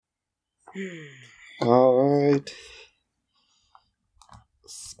Alright.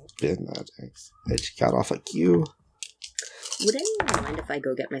 Spin that edge got off a Q. Would anyone mind if I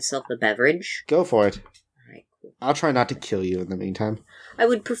go get myself a beverage? Go for it. Alright, cool. I'll try not to kill you in the meantime. I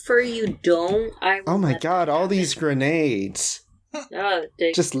would prefer you don't. Oh my god, all these grenades.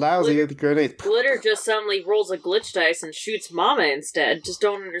 Just lousy with the grenades. Glitter just suddenly rolls a glitch dice and shoots Mama instead. Just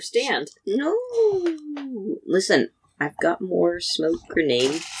don't understand. No. Listen, I've got more smoke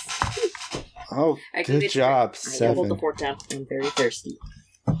grenades. Oh, good job, I hold the 7. fort down. I'm very thirsty.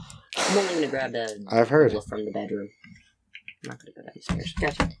 I'm only going to grab a I've heard bottle it. from the bedroom. I'm not going to go downstairs.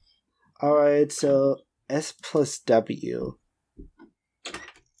 Gotcha. Alright, so S plus W.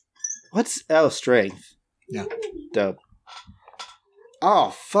 What's strength? Yeah. Dope.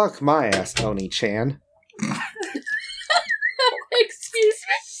 Oh, fuck my ass, Oni-chan. Excuse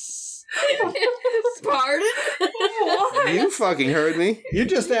me? Pardon? You fucking heard me. You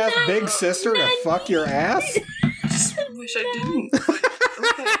just asked Big Sister to fuck your ass? Just wish I didn't.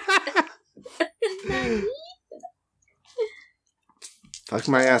 Fuck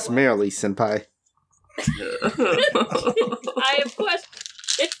my ass merrily, senpai. I have questions.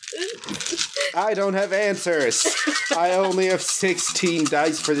 I don't have answers. I only have 16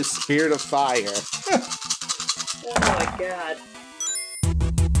 dice for the Spirit of Fire. Oh my god.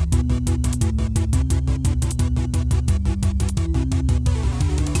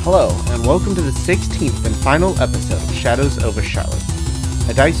 Hello, and welcome to the 16th and final episode of Shadows over Charlotte,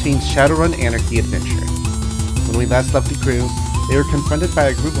 a Dice Fiends Shadowrun Anarchy adventure. When we last left the crew, they were confronted by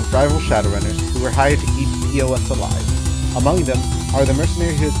a group of rival Shadowrunners who were hired to keep POS alive. Among them are the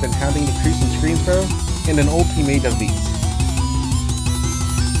mercenary who has been hounding the crew since Screenthrow, and an old teammate of these.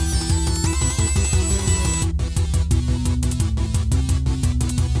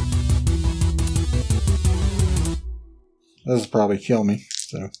 This will probably kill me,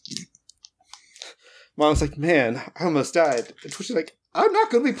 so. Mom's like, man, I almost died. And Twitch is like, I'm not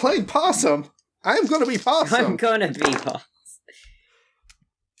going to be playing Possum. I'm going to be Possum. I'm going to be boss.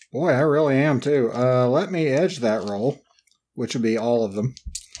 Boy, I really am too. Let me edge that roll, which would be all of them.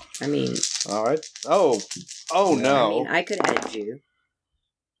 I mean... All right. Oh no. I mean, I could edge you.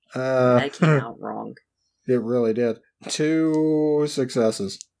 Uh, That came out wrong. It really did. 2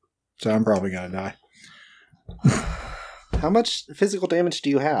 successes. So I'm probably gonna die. How much physical damage do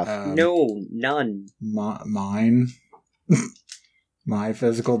you have? No, none. Mine. My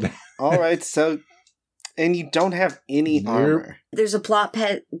physical damage. All right, so... And you don't have any Nope. armor. There's a plot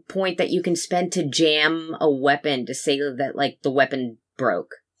point that you can spend to jam a weapon to say that, like, the weapon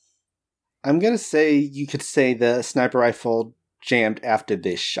broke. I'm going to say you could say the sniper rifle jammed after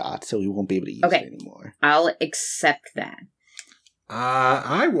this shot, so we won't be able to use it anymore. I'll accept that.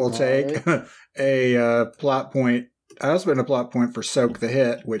 I will take a plot point. I'll spend a plot point for Soak the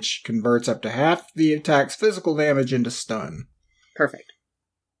Hit, which converts up to half the attack's physical damage into stun. Perfect.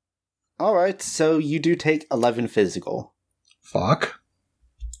 Alright, so you do take 11 physical. Fuck.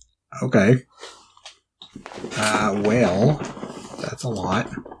 Okay. Well, that's a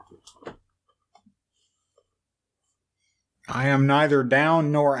lot. I am neither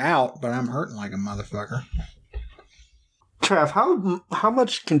down nor out, but I'm hurting like a motherfucker. Trav, how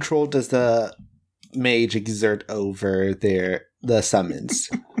much control does the mage exert over the summons?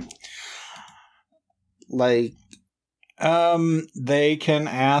 Like... They can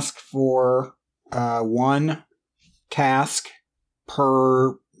ask for 1 task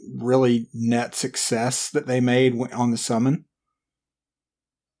per really net success that they made on the summon.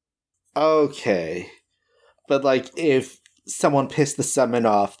 Okay. But, like, if someone pissed the summon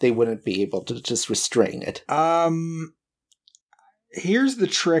off, they wouldn't be able to just restrain it. Here's the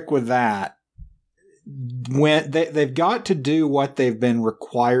trick with that. When they've got to do what they've been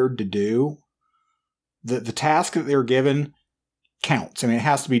required to do, the task that they're given counts. I mean, it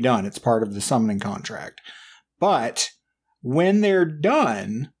has to be done. It's part of the summoning contract. But when they're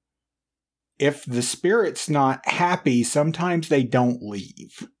done, if the spirit's not happy, sometimes they don't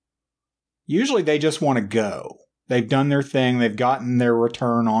leave. Usually they just want to go. They've done their thing. They've gotten their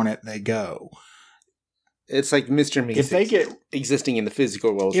return on it. They go. It's like Mr. Meese If they get existing in the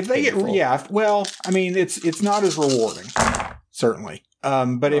physical world. If they get, yeah, well, I mean, it's not as rewarding, certainly.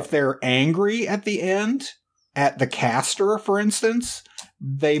 But if they're angry at the end, at the caster, for instance,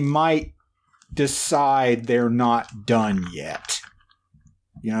 they might decide they're not done yet.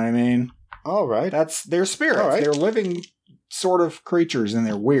 You know what I mean? All right. That's their spirits. Right. They're living sort of creatures, and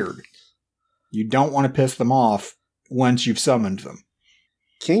they're weird. You don't want to piss them off once you've summoned them.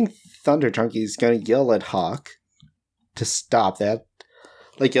 King Thunder Chunky is going to yell at Hawk to stop that.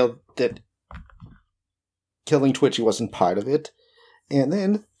 Like, yell that killing Twitchy wasn't part of it. And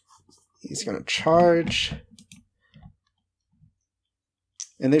then He's going to charge.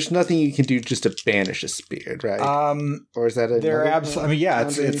 And there's nothing you can do just to banish a spirit, right? Or is that a? They're absolutely. I mean, yeah,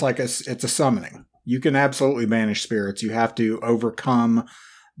 it's like it's a summoning. You can absolutely banish spirits. You have to overcome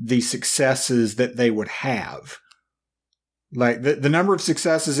the successes that they would have. Like the number of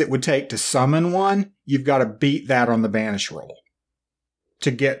successes it would take to summon one, you've got to beat that on the banish roll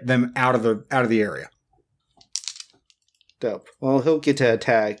to get them out of the area. Dope. Well, he'll get to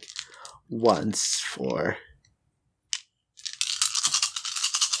attack once for.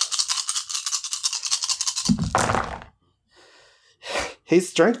 His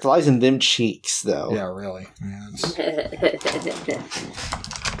strength lies in them cheeks, though. Yeah, really.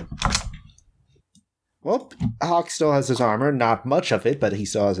 Well, Hawk still has his armor. Not much of it, but he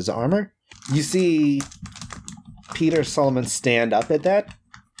still has his armor. You see Peter Solomon stand up at that.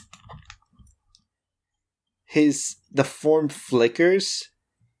 The form flickers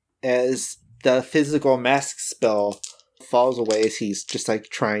as the physical mask spell falls away as he's just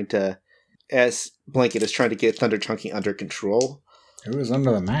like as Blanket is trying to get Thunder Chunky under control. Who was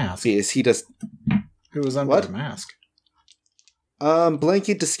under the mask? Because he just... Who was under the mask?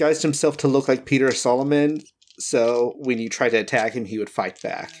 Blanket disguised himself to look like Peter Solomon, so when you try to attack him, he would fight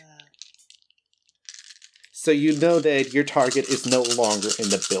back. So you know that your target is no longer in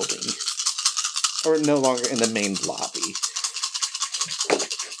the building. Or no longer in the main lobby.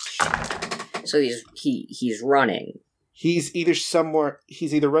 So he's running. He's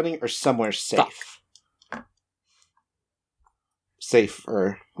either running or somewhere safe. Fuck. Safe,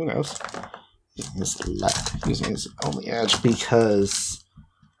 or who knows? Using his only edge because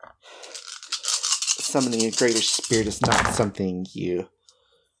summoning a greater spirit is not something you.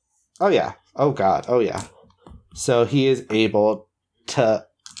 Oh yeah. Oh god. Oh yeah. So he is able to,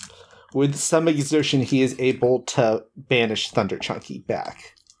 with some exertion, he is able to banish Thunder Chunky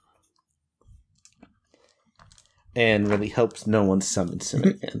back. And really hopes no one summons him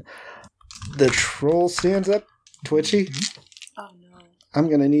again. The troll stands up, twitchy. Oh no. I'm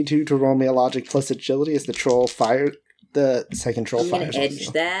going to need you to roll me a logic plus agility as the troll fires. The second troll I'm fires. going to edge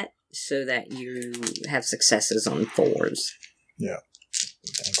that so that you have successes on 4s. Yeah.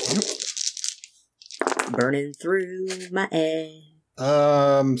 Thank you. Burning through my egg.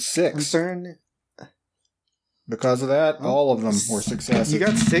 6. Burn. Because of that, all of them were successes. You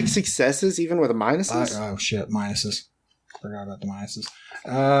got 6 successes even with the minuses? Oh shit, minuses. Forgot about the minuses.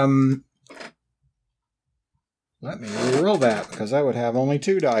 Let me reroll that, because I would have only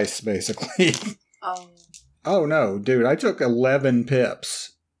 2 dice, basically. Oh no, dude, I took 11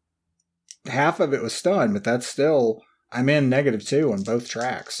 pips. Half of it was stun, but that's still... I'm in -2 on both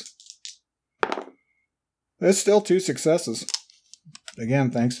tracks. That's still 2 successes.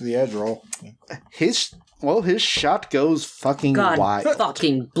 Again, thanks to the edge roll. His shot goes fucking God wide.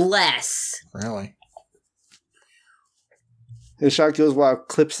 fucking bless. Really? His shot goes wild,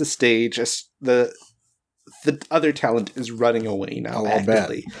 clips the stage. As the other talent is running away now. Oh, I'll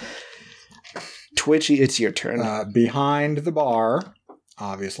actively. Twitchy, it's your turn. Behind the bar,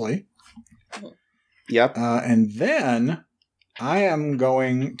 obviously. Yep. And then I am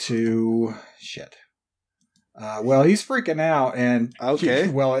going to... Shit. Well, he's freaking out, and...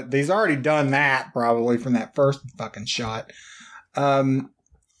 Okay. He's already done that, probably, from that first fucking shot.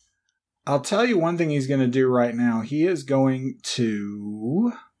 I'll tell you one thing he's going to do right now. He is going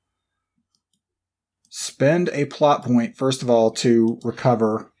to spend a plot point, first of all, to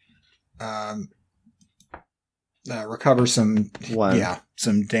recover... recover some... One. Yeah,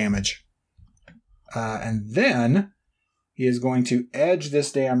 some damage. And then he is going to edge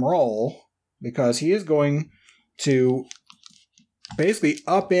this damn roll, because he is going to basically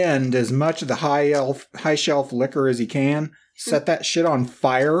upend as much of the high shelf liquor as he can, set that shit on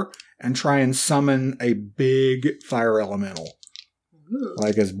fire, and try and summon a big fire elemental.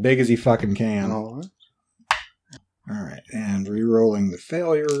 Like as big as he fucking can. Alright, and re-rolling the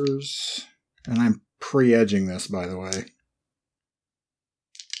failures. And I'm pre-edging this, by the way.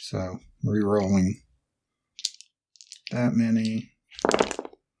 So, re-rolling that many.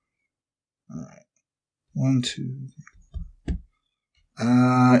 Alright. 1, 2.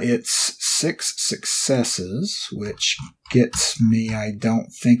 It's 6 successes, which gets me, I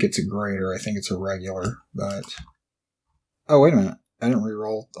don't think it's a greater, I think it's a regular, but... Oh, wait a minute. I didn't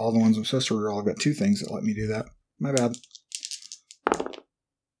re-roll all the ones I'm supposed to re-roll. I've got 2 things that let me do that. My bad.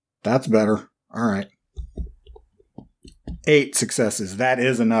 That's better. Alright. 8 successes. That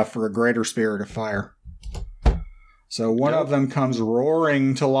is enough for a greater spirit of fire. So one of them comes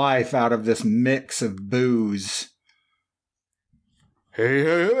roaring to life out of this mix of booze. Hey,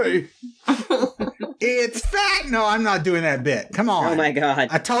 hey, hey. It's fat. No, I'm not doing that bit. Come on. Oh my god.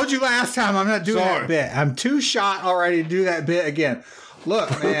 I told you last time I'm not doing that bit. I'm too shot already to do that bit again. Look,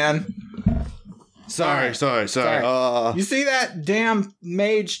 man. Sorry. You see that damn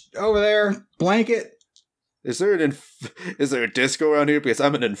mage over there? Blanket? Is there a disco around here? Because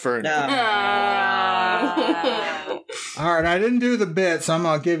I'm an inferno. No. Alright, I didn't do the bit, so I'm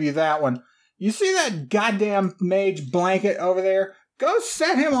gonna give you that one. You see that goddamn mage blanket over there? Go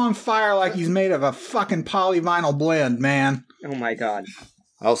set him on fire like he's made of a fucking polyvinyl blend, man. Oh my god.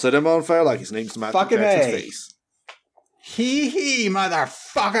 I'll set him on fire like his name's Michael Fucking Jackson's A. face. Hee,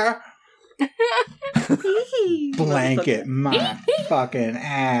 motherfucker. Blanket, my fucking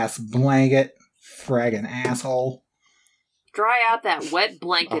ass blanket. Fragging asshole. Dry out that wet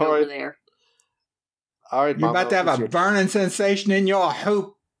blanket All right. over there. All right, You're Mama, about to have what's a your burning sensation in your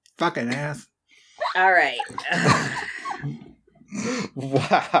hoop. Fucking ass. Alright. turn?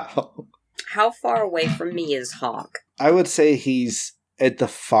 Wow. How far away from me is Hawk? I would say he's at the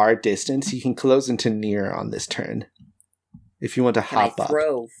far distance. You can close into near on this turn. If you want to Can I hop up.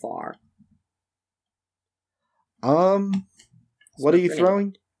 throw far? What are Smoke you grenade.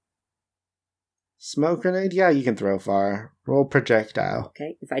 throwing? Smoke grenade? Yeah, you can throw far. Roll projectile.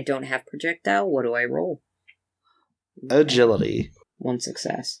 Okay, if I don't have projectile, what do I roll? Agility. 1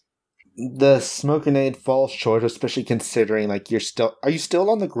 success. The smoke grenade falls short, especially considering like are you still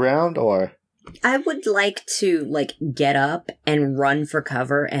on the ground or? I would like to, get up and run for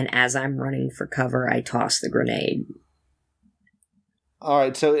cover, and as I'm running for cover, I toss the grenade.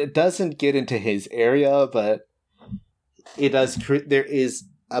 Alright, so it doesn't get into his area, but it does there is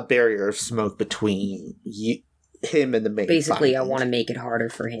a barrier of smoke between him and the main Basically, I fight. want to make it harder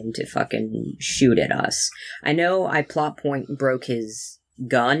for him to fucking shoot at us. I know I plot point broke his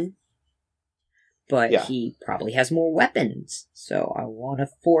gun, but Yeah. he probably has more weapons, so I want to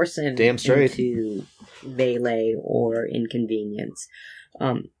force him Damn straight. into melee or inconvenience.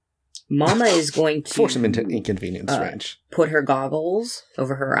 Mama is going to Force him into inconvenience range. put her goggles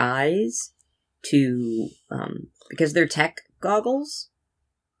over her eyes to because they're tech goggles.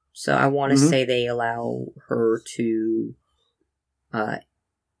 So I want to Mhm. say they allow her to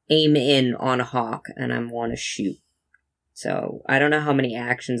aim in on a hawk, and I want to shoot. So I don't know how many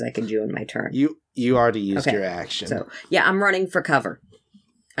actions I can do in my turn. You already used Okay, your action. So yeah, I'm running for cover.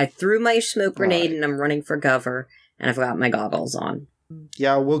 I threw my smoke grenade Alright. and I'm running for cover, and I've got my goggles on.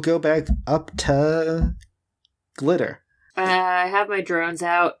 Yeah, we'll go back up to Glitter. I have my drones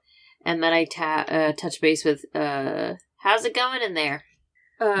out, and then I touch base with, how's it going in there?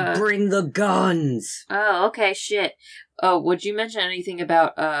 Bring the guns! Oh, okay, shit. Oh, would you mention anything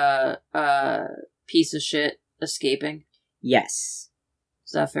about, piece of shit escaping? Yes.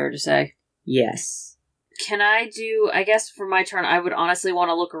 Is that fair to say? Yes. Can I do, I guess for my turn, I would honestly want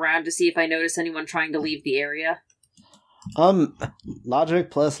to look around to see if I notice anyone trying to leave the area.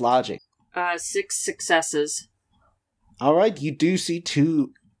 Logic plus logic. 6 successes. All right, you do see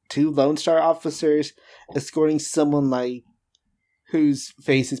two Lone Star officers escorting someone whose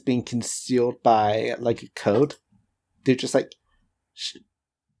face is being concealed by a coat. They're just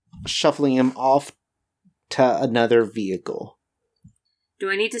shuffling him off to another vehicle. Do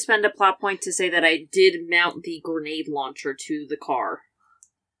I need to spend a plot point to say that I did mount the grenade launcher to the car?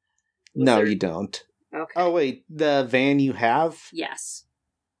 No, there- you don't. Okay. Oh wait, the van you have. Yes.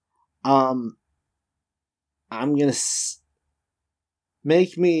 I'm gonna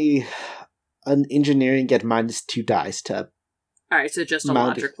make me an engineering get -2 dice to Alright, so just a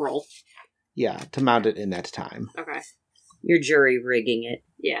Mount logic roll. to mount it in that time. Okay. You're jury rigging it.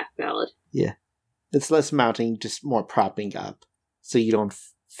 Yeah, valid. It's less mounting, just more propping up, so you don't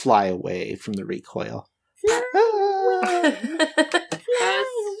fly away from the recoil.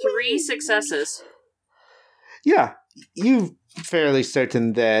 3 successes. Yeah, you fairly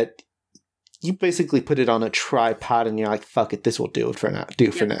certain that you basically put it on a tripod and you're like, fuck it, this will do it for now.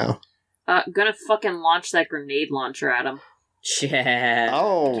 For now. Gonna fucking launch that grenade launcher at him. Yeah.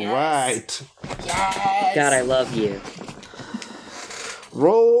 All Yes. right. God, I love you.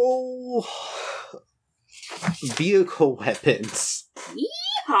 Roll vehicle weapons.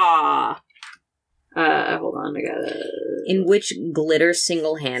 Yeehaw! Hold on, I gotta... In which glitter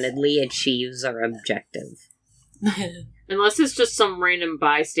single-handedly achieves our objective. Unless it's just some random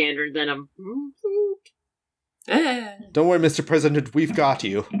bystander, then I'm... Don't worry, Mr. President, we've got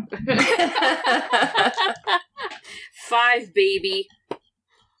you. 5, baby.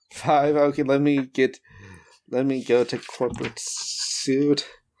 5. Okay, let me go to corporate suit.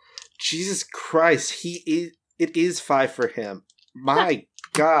 Jesus Christ, it is 5 for him. My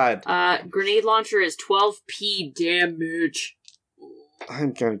God. Grenade launcher is 12p damage.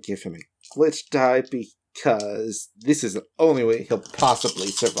 I'm gonna give him a glitch die because this is the only way he'll possibly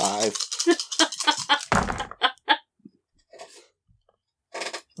survive.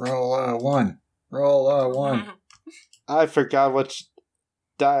 Roll 1. Roll 1. I forgot which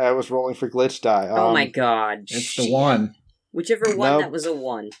die I was rolling for glitch die. Oh my god. It's the 1. Whichever one, Nope. that was a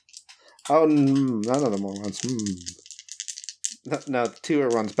 1. Oh, none of them are ones. No, 2 are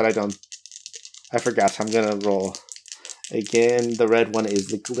ones, but I forgot. I'm gonna roll. Again, the red one is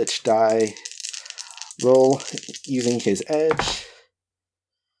the glitch die. Roll using his edge.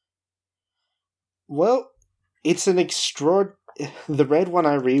 Well, it's an the red one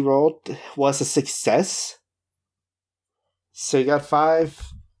I re-rolled was a success. So he got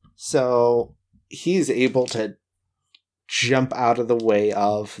 5. So he's able to jump out of the way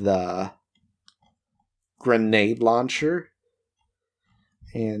of the grenade launcher.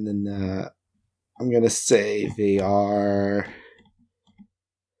 And then I'm going to say they are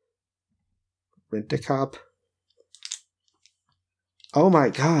Rent-A-Cop. Oh my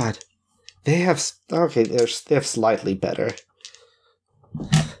god. They have... Okay, they have slightly better.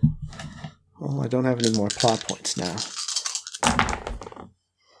 Oh, I don't have any more plot points now.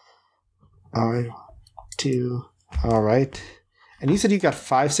 Alright. 2. Alright. And you said you got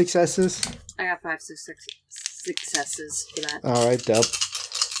 5 successes? I got 5 successes for that. Alright, dope.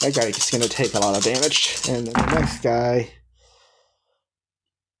 That guy is going to take a lot of damage. And then the next guy...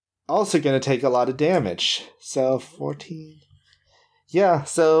 also going to take a lot of damage. So, 14... Yeah,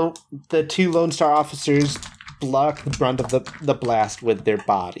 so the 2 Lone Star officers block the brunt of the blast with their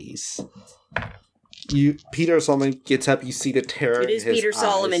bodies. Peter Solomon gets up, you see the terror It is in his Peter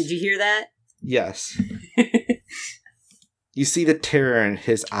Solomon, eyes. did you hear that? Yes. You see the terror in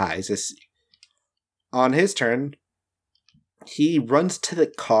his eyes. On his turn, he runs to the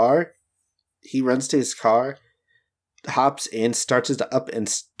car. He runs to his car, hops in, starts it up, and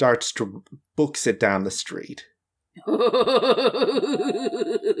starts to books it down the street. Sorry,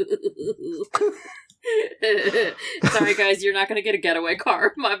 guys, you're not gonna get a getaway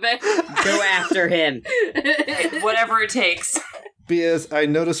car. My bad. Go after him. Whatever it takes. Because I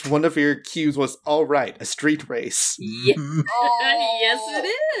noticed one of your cues was, alright, a street race. Yeah. Oh. Yes, it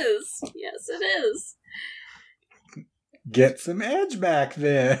is. Yes, it is. Get some edge back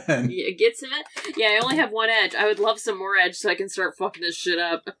then. Yeah, get some. Yeah, I only have 1 edge. I would love some more edge so I can start fucking this shit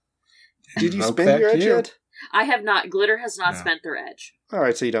up. Did you Invoke spend that your edge cue. yet? I have not. Glitter has not No. spent their edge.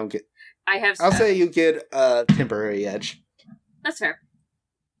 Alright, so you don't get... I have. I'll say you get a temporary edge. That's fair.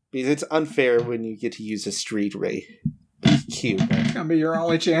 Because it's unfair when you get to use a street ray cue. It's gonna be your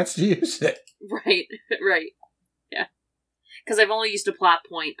only chance to use it. Right. Right. Yeah. Because I've only used a plot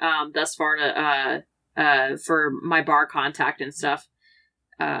point thus far to for my bar contact and stuff.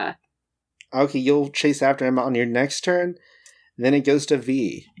 Okay, you'll chase after him on your next turn. Then it goes to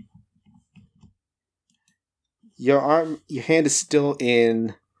V. Your hand is still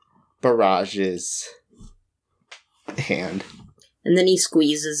in Barrage's hand. And then he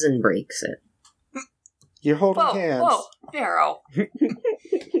squeezes and breaks it. You're holding Whoa, hands. whoa, Pharaoh.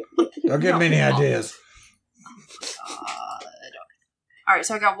 Don't give me any ideas. Alright,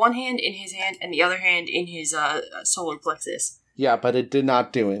 so I got one hand in his hand and the other hand in his solar plexus. Yeah, but it did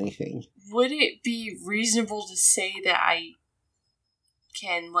not do anything. Would it be reasonable to say that I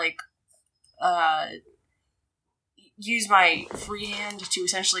can, use my free hand to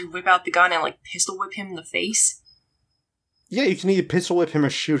essentially whip out the gun and, pistol whip him in the face? Yeah, you can either pistol whip him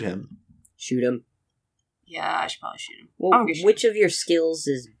or shoot him. Shoot him. Yeah, I should probably shoot him. Well, I'm gonna shoot which of your skills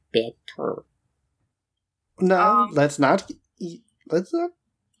is better? No, let's not.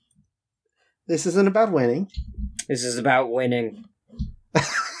 This isn't about winning. This is about winning.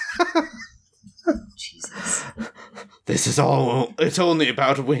 Jesus. This is it's only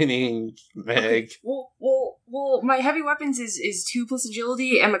about winning, Meg. Well, my heavy weapons is 2 plus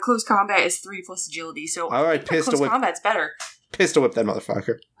agility, and my close combat is 3 plus agility, so All right, my pistol close whip. combat's better. Pistol whip that motherfucker.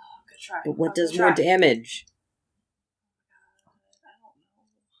 Good try. But what Good does more try. damage? I don't know.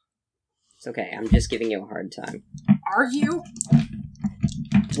 It's okay, I'm just giving you a hard time. Are you?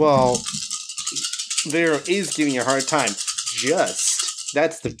 Well, there is giving you a hard time. Just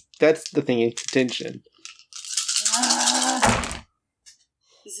that's the thing in contention.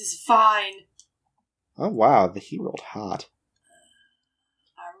 This is fine. Oh wow, he rolled hot.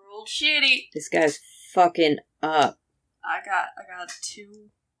 I rolled shitty. This guy's fucking up. I got 2.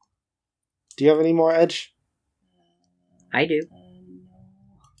 Do you have any more edge? I do. No.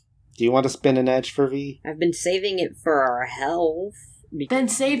 Do you want to spin an edge for V? I've been saving it for our health. Then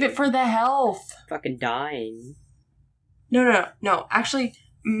save it for the health. Fucking dying. No. Actually,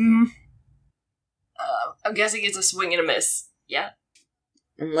 I'm guessing it's a swing and a miss. Yeah.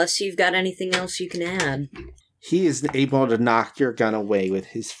 Unless you've got anything else you can add. He is able to knock your gun away with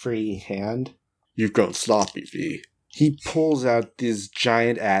his free hand. You've gone sloppy, V. He pulls out this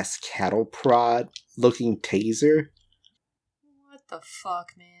giant-ass cattle prod-looking taser. What the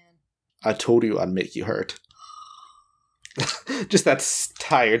fuck, man? I told you I'd make you hurt. Just that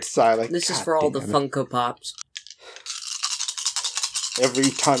tired sigh like, This is "God for all the damn it." Funko Pops. Every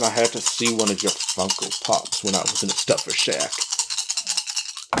time I had to see one of your Funko Pops when I was in a stuffer shack.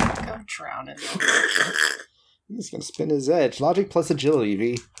 I'm drowning. He's gonna spin his edge. Logic plus agility,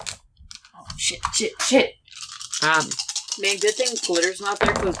 V. Oh, shit. Man, good thing Glitter's not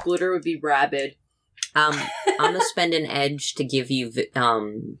there, because Glitter would be rabid. I'm gonna spend an edge to give you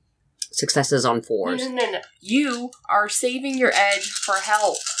successes on 4s. No. You are saving your edge for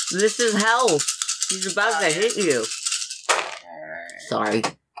help. This is health. He's about to hit you. Sorry.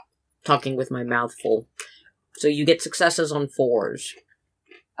 Talking with my mouth full. So you get successes on 4s.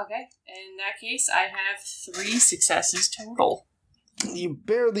 Okay, in that case, I have 3 successes total. You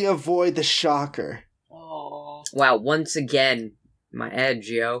barely avoid the shocker. Oh. Wow, once again, my edge,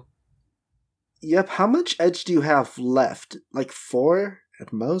 yo. Yep, how much edge do you have left? Like 4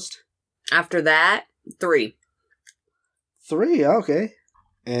 at most? After that, 3. 3, okay.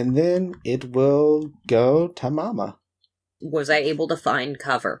 And then it will go to Mama. Was I able to find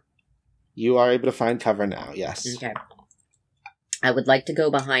cover? You are able to find cover now, yes. Okay. I would like to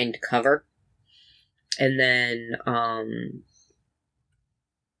go behind cover. And then,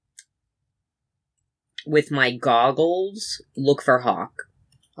 with my goggles, look for Hawk.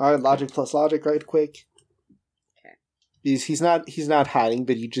 Alright, logic plus logic right quick. Okay. He's not hiding,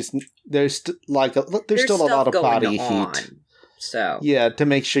 but there's still a lot of going body on, heat. So. Yeah, to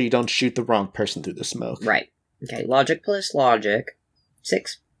make sure you don't shoot the wrong person through the smoke. Right. Okay, logic plus logic.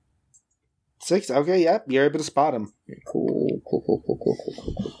 6. 6, okay, yep, you're able to spot him. Cool.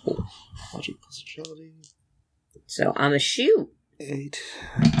 Logic plus agility. So I'm a shoot. 8.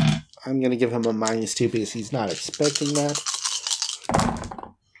 I'm gonna give him a -2 because he's not expecting that.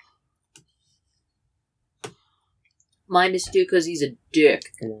 -2 because he's a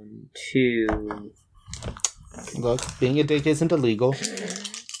dick. 1, 2. Look, being a dick isn't illegal.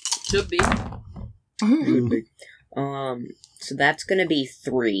 Should be. So that's gonna be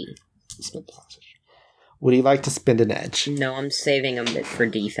 3. Would you like to spend an edge? No, I'm saving a bit for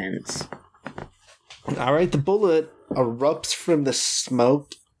defense. Alright, the bullet erupts from the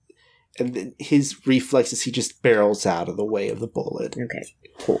smoke, and then his reflexes, he just barrels out of the way of the bullet. Okay,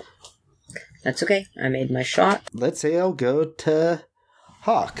 cool. That's okay. I made my shot. Let's say I'll go to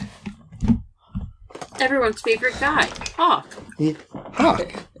Hawk. Everyone's favorite guy, Hawk. Yeah,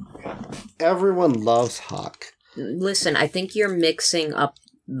 Hawk. Everyone loves Hawk. Listen, I think you're mixing up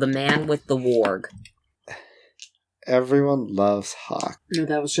the man with the warg. Everyone loves Hawk. No,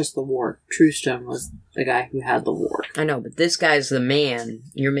 that was just the warg. Truestone was the guy who had the warg. I know, but this guy's the man.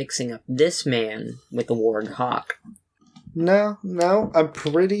 You're mixing up this man with the warg Hawk. No, I'm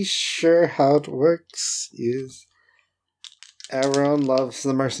pretty sure how it works is everyone loves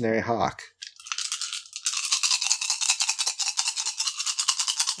the mercenary Hawk.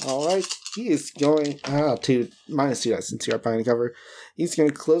 Alright, he is going to -2 since you are behind cover. He's going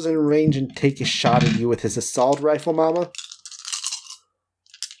to close in range and take a shot at you with his assault rifle, Mama.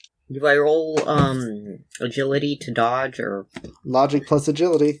 Do I roll agility to dodge or Logic plus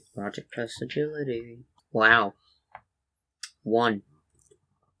agility. logic plus agility? Wow. 1.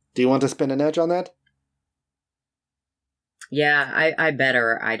 Do you want to spend an edge on that? Yeah, I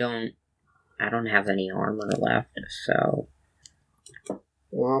better. I don't have any armor left, so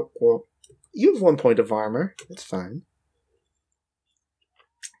Well, you have 1 point of armor. That's fine.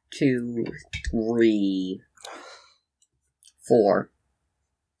 2, 3, 4.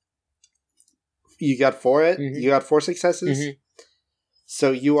 You got 4 it? Mhm. You got 4 successes? Mhm.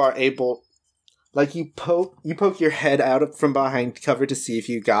 So you are able... Like, you poke your head out from behind cover to see if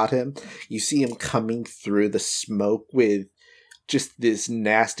you got him. You see him coming through the smoke with just this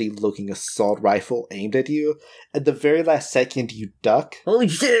nasty-looking assault rifle aimed at you. At the very last second, you duck. Holy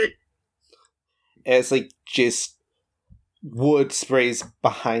shit! As, like, just wood sprays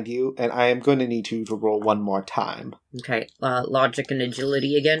behind you. And I am going to need you to roll 1 more time. Okay, logic and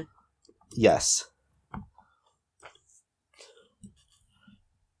agility again. Yes.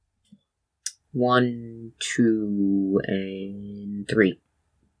 1, 2, and 3.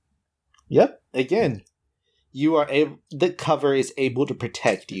 Yep. Again, you are able. The cover is able to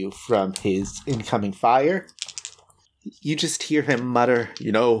protect you from his incoming fire. You just hear him mutter,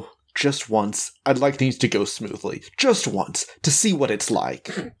 just once. I'd like things to go smoothly. Just once, to see what it's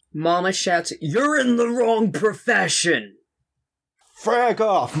like. Mama shouts, "You're in the wrong profession!" Frag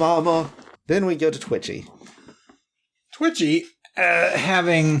off, mama. Then we go to Twitchy. Twitchy,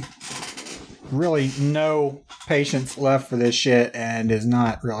 having really no patience left for this shit and is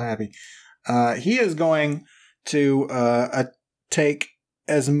not real happy, he is going to take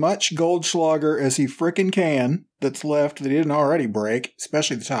as much Goldschlager as he frickin' can that's left that he didn't already break,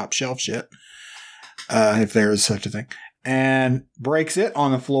 especially the top shelf shit, if there is such a thing, and breaks it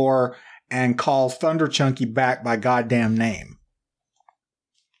on the floor and calls Thunder Chunky back by goddamn name.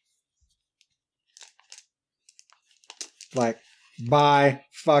 Like, by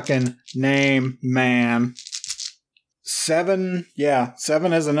fucking name, man. 7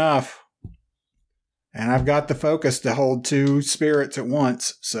 is enough. And I've got the focus to hold 2 spirits at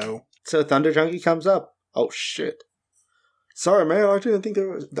once, so. So Thunder Chunky comes up. Oh, shit. Sorry, man. I didn't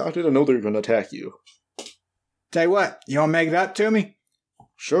know they were going to attack you. Tell you what, you want to make it up to me?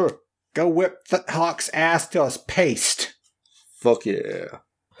 Sure. Go whip Hawk's ass till it's paste. Fuck yeah.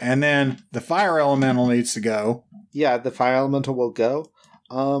 And then the fire elemental needs to go. Yeah, the fire elemental will go.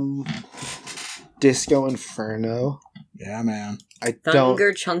 Disco Inferno. Yeah, man.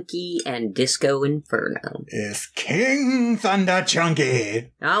 Thunder Chunky and Disco Inferno. Is King Thunder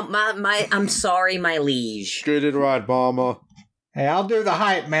Chunky. Oh, I'm sorry, my liege. Get it right, mama. Hey, I'll do the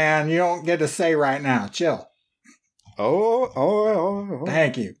hype, man. You don't get to say right now. Chill. Oh.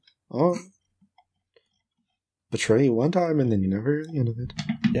 Thank you. Oh. Betray you one time and then you never hear the end of it.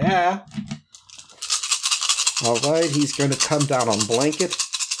 Yeah. Alright, he's going to come down on blanket.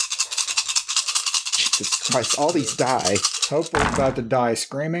 Jesus Christ, all these die. Hopefully he's about to die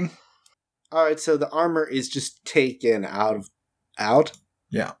screaming. Alright, so the armor is just taken out.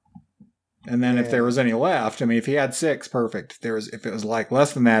 Yeah. And then if there was any left, I mean, if he had 6, perfect. If it was like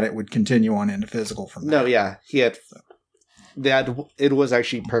less than that, it would continue on into physical from there. No, yeah, he had that. It was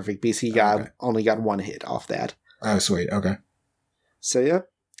actually perfect because he only got 1 hit off that. Oh, sweet. Okay. So yeah,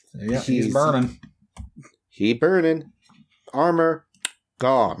 he's burning. He burning. Armor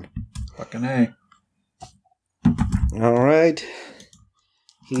gone. Fucking A. All right.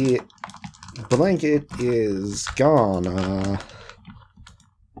 Blanket is gone.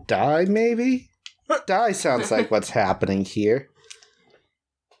 Die maybe? Die sounds like what's happening here.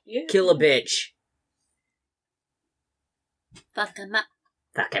 Yeah. Kill a bitch. Fuck him up.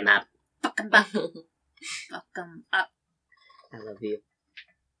 Fuck him up. Fuck him up. Fuck him up. I love you.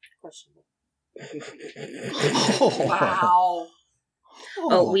 Questionable. Wow.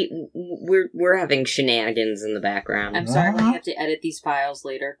 Oh, we're having shenanigans in the background. I'm sorry, we have to edit these files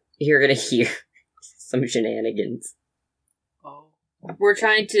later. You're gonna hear some shenanigans. Oh. We're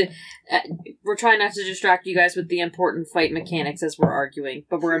trying not to distract you guys with the important fight mechanics as we're arguing,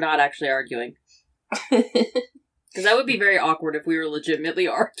 but we're not actually arguing. Because that would be very awkward if we were legitimately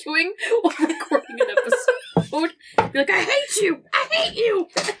arguing while recording an episode. Be like, I hate you! I hate you!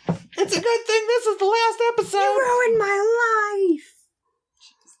 It's a good thing this is the last episode. You ruined my life!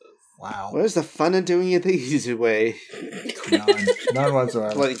 Wow. Where's the fun in doing it the easy way? None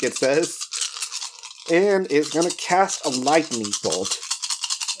whatsoever. Like it says. And it's going to cast a lightning bolt.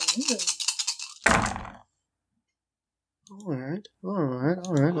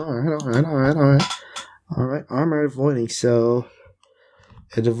 Alright, armor avoiding, so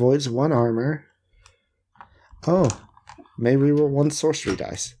it avoids 1 armor. Oh, may reroll 1 sorcery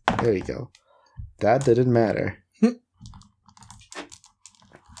dice. There you go. That didn't matter.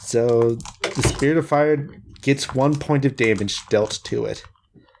 So the Spirit of Fire gets 1 point of damage dealt to it.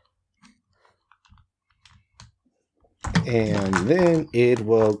 And then it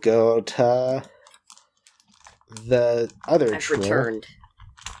will go to the other I've troll. returned.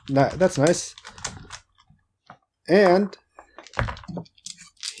 That's nice. And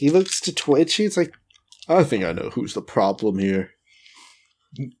he looks to Twitchy. It's like, I think I know who's the problem here.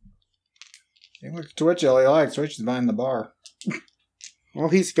 He looks to Twitchy all he likes. Twitchy's behind the bar. Well,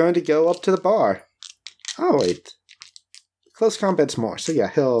 he's going to go up to the bar. Oh, wait. Close combat's more. So yeah,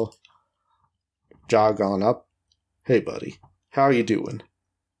 he'll jog on up. Hey, buddy. How are you doing?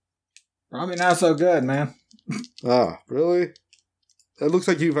 Probably not so good, man. Ah, really? It looks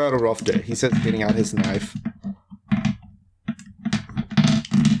like you've had a rough day. He says, getting out his knife.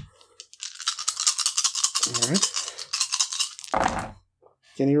 Alright.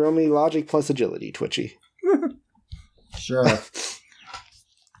 Can you roll me logic plus agility, Twitchy? Sure.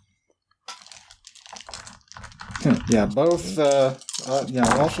 Yeah, both,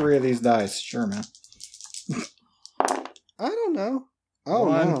 all 3 of these dice. Sure, man. I don't know. Oh,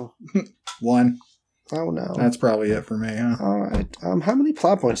 1. no. 1. Oh, no. That's probably it for me, huh? Alright. How many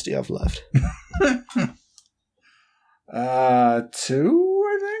plot points do you have left? 2, I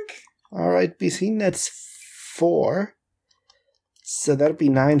think. Alright, BC, that's 4. So that'd be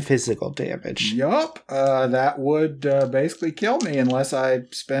 9 physical damage. Yup. That would basically kill me unless I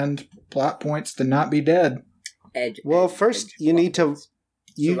spend plot points to not be dead. Edge. Well, edge, first edge, you need to buttons.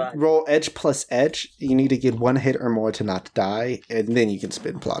 you Survive. roll edge plus edge. You need to get 1 hit or more to not die, and then you can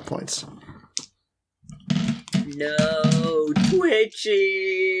spend plot points. No,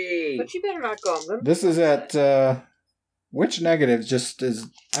 Twitchy! But you better not go. I'm gonna This is at which negative just is.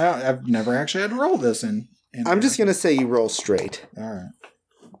 I've never actually had to roll this in I'm just gonna say you roll straight. All right.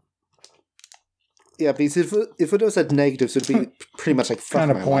 Yeah, because if it was at negatives, it'd be pretty much like fuck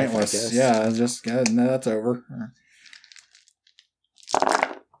Kind of my life, I pointless. guess. Yeah, it's just no, that's over.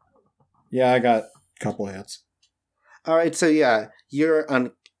 Yeah, I got a couple hits. All right, so yeah, you're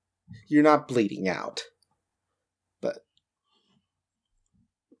not bleeding out, but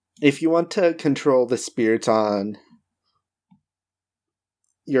if you want to control the spirits on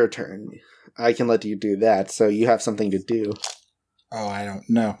your turn, I can let you do that. So you have something to do. Oh, I don't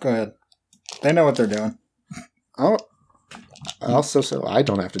know. Go ahead. They know what they're doing. Oh, also, so I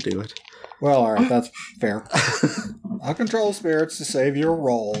don't have to do it. Well, all right, that's fair. I'll control spirits to save your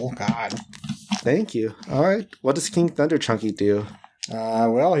roll. God. Thank you. All right, what does King Thunder Chunky do?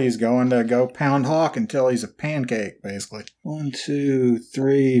 Well, he's going to go pound Hawk until he's a pancake, basically. 1, 2,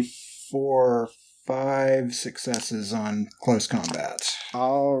 3, 4, 5 successes on close combat.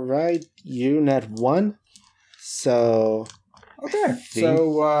 All right, you net 1. So Okay,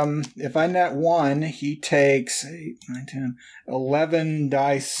 so if I net 1, he takes 8, 9, 10, 11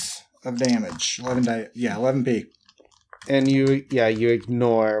 dice of damage. 11p. and you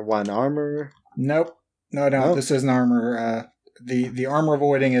ignore 1 armor. Nope. No, I don't. Oh. This isn't armor. The armor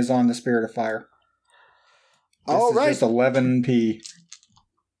avoiding is on the Spirit of Fire. This All is right. just 11p.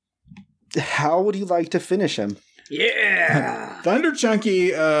 How would you like to finish him? Yeah! Thunder Chunky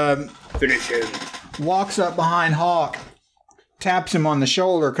Finish him. walks up behind Hawk, taps him on the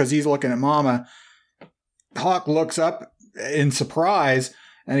shoulder because he's looking at Mama. Hawk looks up in surprise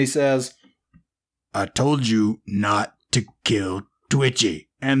and he says, "I told you not to kill Twitchy,"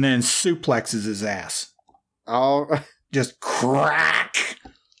 and then suplexes his ass. All right. Just crack.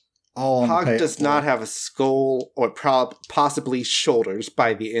 All on Hawk the does not have a skull or possibly shoulders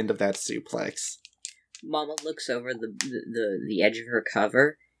by the end of that suplex. Mama looks over the edge of her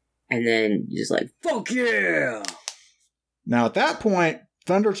cover, and then just like, fuck yeah! Now at that point,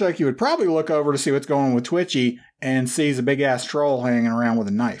 Thunder Chunky would probably look over to see what's going on with Twitchy and sees a big ass troll hanging around with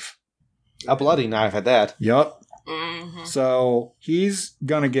a knife. A bloody knife at that. Yup. Mm-hmm. So he's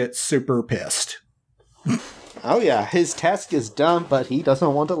gonna get super pissed. Oh yeah, his task is done, but he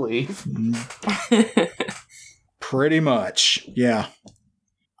doesn't want to leave. Pretty much. Yeah.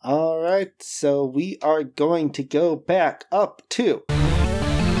 All right, so we are going to go back up to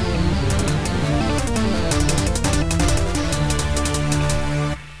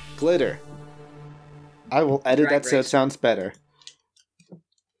Glitter. I will edit Drag that so it race. sounds better.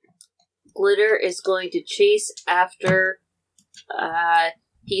 Glitter is going to chase after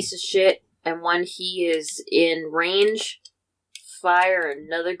piece of shit, and when he is in range, fire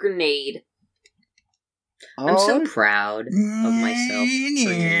another grenade. I'm so Alright. proud of myself for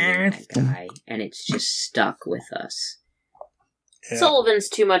naming that guy, and it's just stuck with us. Yeah. Sullivan's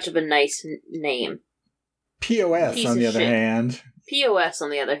too much of a nice name. POS, Piece on the of other shit. hand. POS, on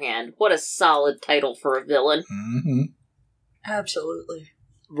the other hand, what a solid title for a villain. Mm-hmm. Absolutely.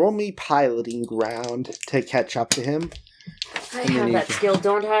 Roll me piloting ground to catch up to him. I And then have you that can- skill,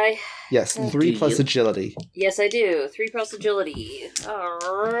 don't I? Yes, Oh, 3 do plus you? agility. Yes, I do. 3+ agility.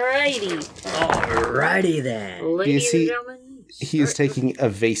 Alrighty. Alrighty then. Ladies see, and gentlemen. He is start- taking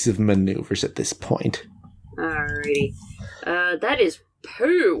evasive maneuvers at this point. Alrighty. That is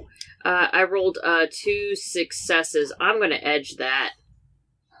poo. I rolled 2 successes. I'm gonna edge that.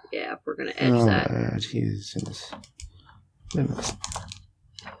 Yeah, we're gonna edge that. Jesus. Goodness.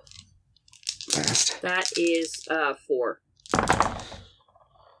 Fast. That is 4.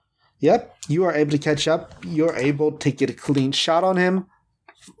 Yep, you are able to catch up. You're able to get a clean shot on him.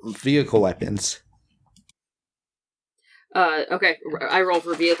 Vehicle weapons. Okay, I roll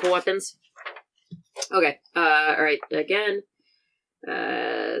for vehicle weapons. Okay, alright, again.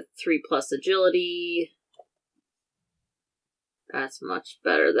 3+ agility. That's much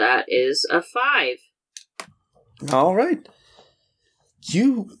better. That is a 5. All right.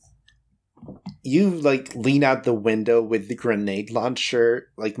 You like lean out the window with the grenade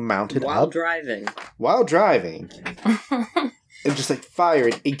launcher like mounted While up driving. while driving. And just like fire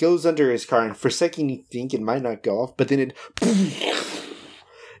it. It goes under his car, and for a second you think it might not go off, but then it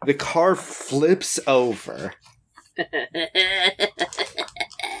the car flips over.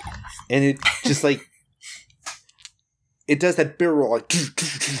 And it just like it does that barrel roll, like,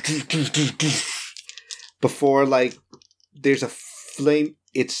 before, like, there's a flame.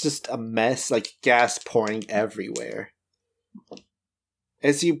 It's just a mess, like gas pouring everywhere.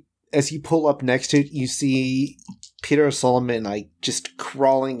 As you pull up next to it, you see Peter Solomon, like, just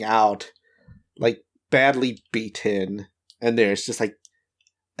crawling out, like, badly beaten, and there's just, like,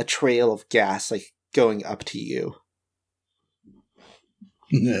 a trail of gas, like, going up to you.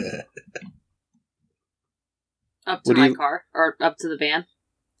 Up to my car? Or up to the van?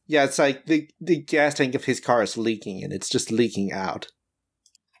 Yeah, it's like the gas tank of his car is leaking, and it's just leaking out.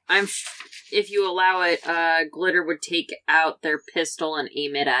 If you allow it, Glitter would take out their pistol and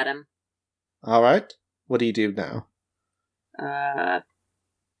aim it at him. Alright. What do you do now?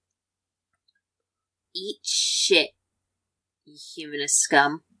 Eat shit, you humanist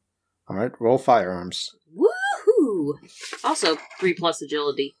scum. Alright, roll firearms. Woohoo! Also, 3+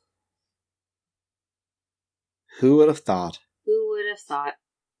 agility. Who would have thought? Who would have thought?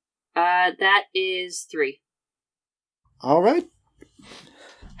 That is 3. Alright.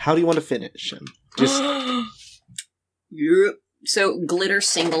 How do you want to finish him? Just... Yep. So, Glitter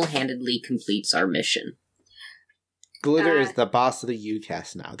single-handedly completes our mission. Glitter is the boss of the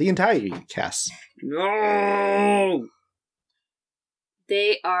UCAS now. The entire UCAS. No!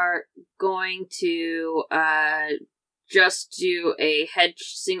 They are going to just do a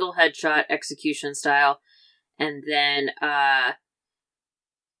single headshot execution style, and then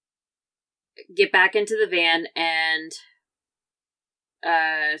get back into the van and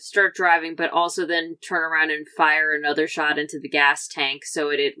start driving, but also then turn around and fire another shot into the gas tank so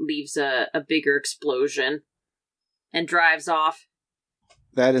it leaves a bigger explosion and drives off.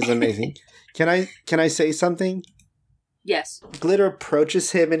 That is amazing. Can I say something? Yes. Glitter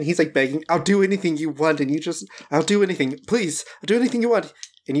approaches him and he's like begging, I'll do anything you want, and you just, I'll do anything, please, I'll do anything you want.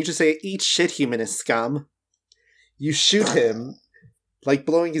 And you just say, eat shit, humanist scum. You shoot him, like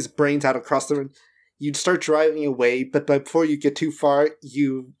blowing his brains out across the room. You start driving away, but before you get too far,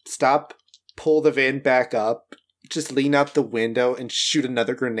 you stop, pull the van back up, just lean out the window and shoot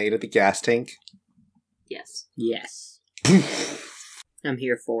another grenade at the gas tank. Yes. Yes. I'm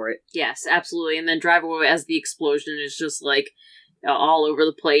here for it. Yes, absolutely. And then drive away as the explosion is just like all over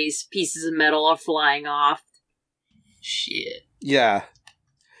the place. Pieces of metal are flying off. Shit. Yeah.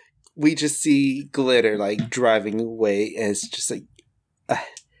 We just see Glitter, like, driving away as just, like, a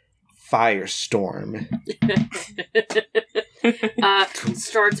firestorm.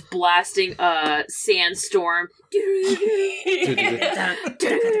 Starts blasting Sandstorm.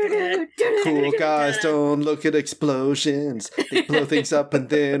 Cool guys don't look at explosions. They blow things up and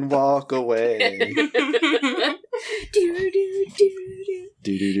then walk away.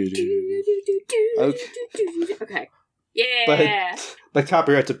 Okay. Yeah. But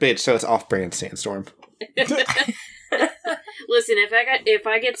copyright's a bitch, so it's off-brand Sandstorm. Listen, if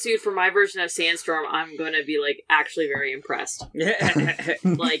I get sued for my version of Sandstorm, I'm gonna be like actually very impressed. Like, be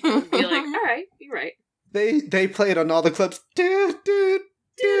like, all right, you're right. They play it on all the clubs.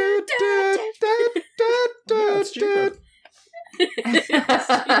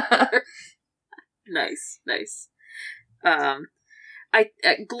 Nice.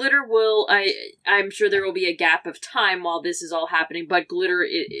 Glitter will. I'm sure there will be a gap of time while this is all happening, but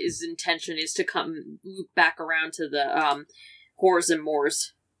Glitter's intention is to come loop back around to the Whores and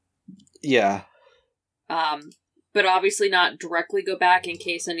Moors. Yeah. But obviously not directly go back in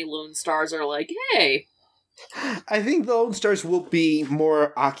case any Lone Stars are like, hey. I think the Lone Stars will be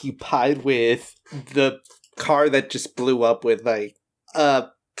more occupied with the car that just blew up with, like, a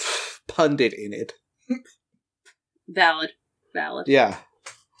pundit in it. Valid. Yeah.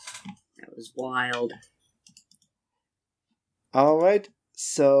 That was wild. Alright,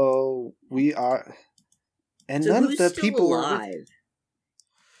 so we are... And so none who's of the still people... alive?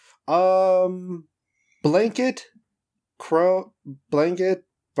 Blanket,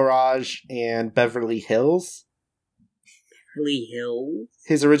 Barrage, and Beverly Hills. Beverly Hills?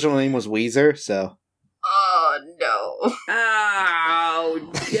 His original name was Weezer, so... Oh, no.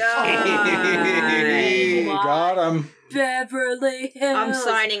 Oh, God. Got him. Beverly Hills. I'm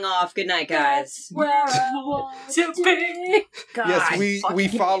signing off. Good night, guys. Where I want to be. God, Yes, we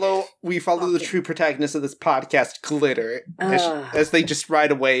follow the true protagonist of this podcast, Glitter, as they just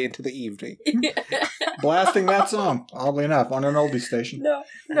ride away into the evening. Blasting that song, oddly enough, on an oldie station. No,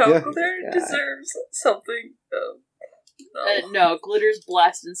 Yeah. Glitter deserves something. No, Glitter's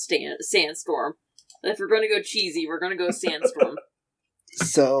blasting Sandstorm. If we're going to go cheesy, we're going to go Sandstorm.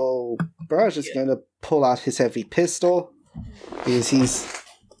 So, Barrage is going to pull out his heavy pistol, because he's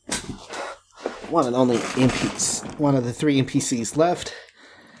one of the 3 NPCs left,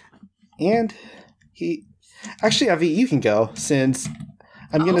 and Actually, Avi, you can go, since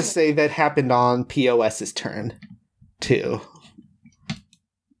I'm going to say that happened on POS's turn, too.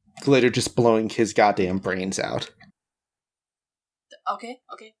 Glitter just blowing his goddamn brains out. Okay,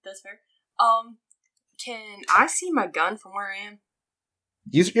 that's fair. Can I see my gun from where I am?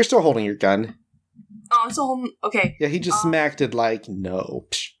 You're still holding your gun. Oh, I'm still holding. Okay. Yeah, he just smacked it like, no.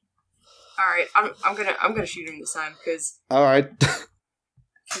 Psh. All right, I'm gonna shoot him this time because Alright.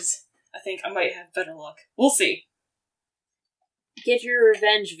 I think I might have better luck. We'll see. Get your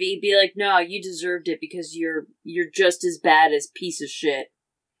revenge, V. Be like, no, you deserved it because you're just as bad as piece of shit.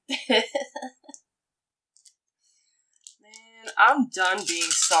 Man, I'm done being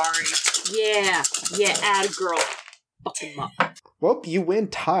sorry. Yeah, add girl. Fuck him up. Well, you win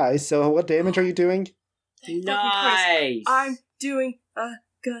tie, so what damage are you doing? Nice. I'm doing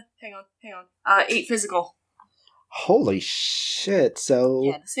good. Hang on. 8 physical. Holy shit, so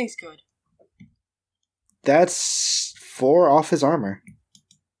Yeah, this thing's good. that's 4 off his armor.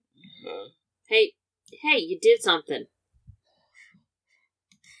 Hey, you did something.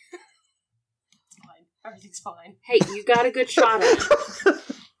 Fine. Everything's fine. Hey, you got a good shot at him.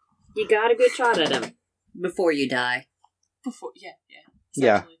 You got a good shot at him before you die. Yeah.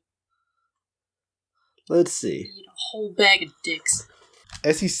 Yeah. Essentially. Let's see. Eat a whole bag of dicks.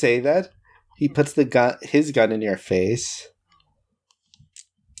 As you say that, he puts his gun in your face.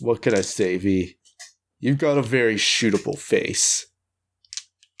 What can I say, V? You've got a very shootable face.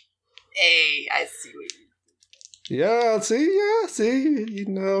 Hey, I see what you Yeah, see, you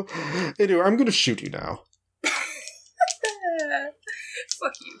know. Anyway, I'm gonna shoot you now.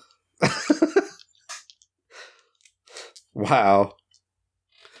 Fuck you. Wow.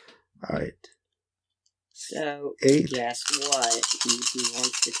 Alright. So, 8. guess what? He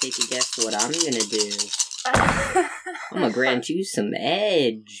wants to take a guess what I'm gonna do. I'm gonna grant you some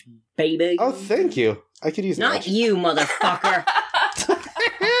edge, baby. Oh, thank you. I could use Not that. you, motherfucker.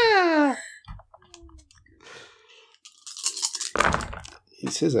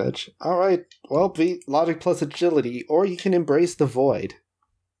 Use his edge. Alright, well, V, logic plus agility, or you can embrace the void.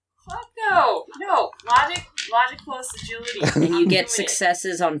 Fuck no. Logic plus agility. And you get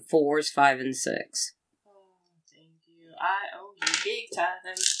successes on 4s, 5, and 6. Oh, thank you. I owe you big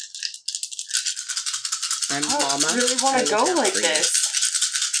time. I'm I Mama. don't really want I to look go out like for you. this.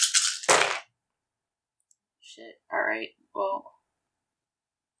 Shit. Alright, well.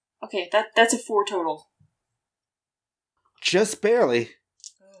 Okay, that's a 4 total. Just barely.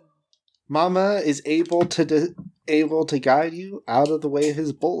 Mama is able to guide you out of the way of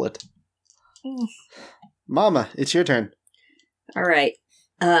his bullet. Mm. Mama, it's your turn. Alright.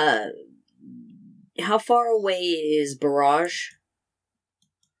 How far away is Barrage?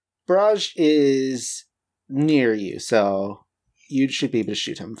 Barrage is near you, so you should be able to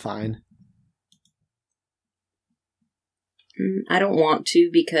shoot him fine. I don't want to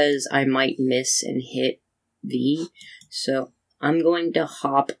because I might miss and hit V, so I'm going to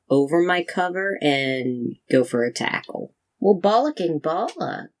hop over my cover and go for a tackle. Well, bollocking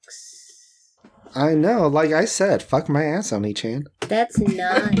bollocks. I know, like I said, fuck my ass, Oni-chan. That's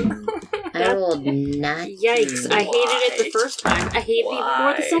none. I rolled 9. Yikes, I hated it the first time. I hated it even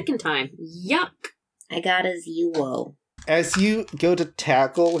more the Why? second time. Yuck. I got a 0. As you go to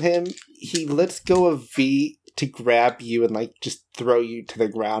tackle him, he lets go of V to grab you and, like, just throw you to the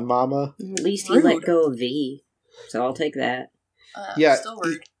ground, Mama. At least he Rude. let go of V, so I'll take that. Yeah, Still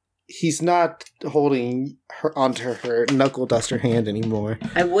rude. He's not holding her onto her knuckle duster hand anymore.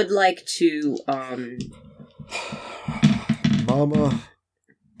 I would like to, Mama,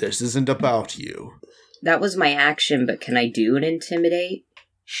 this isn't about you. that was my action, but can I do an intimidate?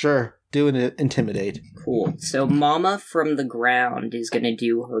 Sure, do an intimidate. Cool. So Mama from the ground is gonna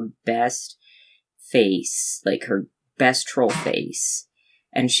do her best face, like her best troll face,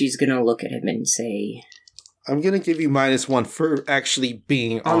 and she's gonna look at him and say, I'm gonna give you -1 for actually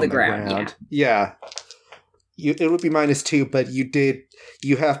being on the ground. Yeah. It would be -2, but you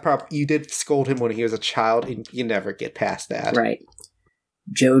did scold him when he was a child, and you never get past that. right.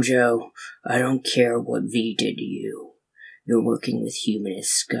 Jojo, I don't care what V did to you. You're working with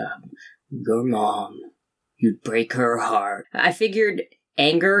humanist scum. Your mom. You'd break her heart. I figured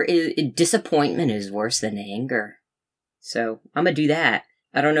disappointment is worse than anger. So, I'm gonna do that.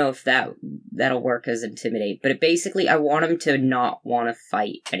 I don't know if that'll work as intimidate, but basically I want him to not want to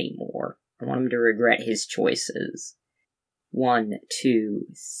fight anymore. I want him to regret his choices. 1, 2,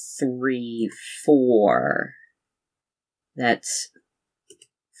 3, 4. That's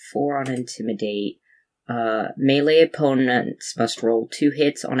 4 on intimidate. Melee opponents must roll 2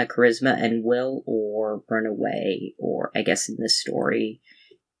 hits on a charisma and will or run away, or I guess in this story,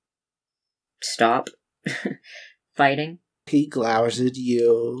 stop. Fighting? He glowers at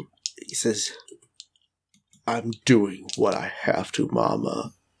you. He says, I'm doing what I have to,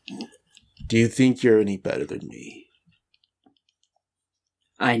 Mama. Do you think you're any better than me?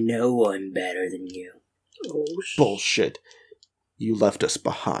 I know I'm better than you. Oh, bullshit. You left us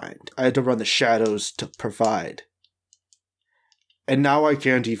behind. I had to run the shadows to provide. And now I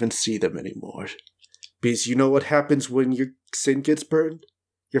can't even see them anymore. Because you know what happens when your sin gets burned?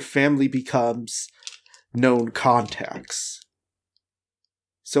 Your family becomes known contacts.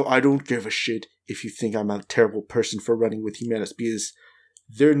 So I don't give a shit if you think I'm a terrible person for running with Humanus, because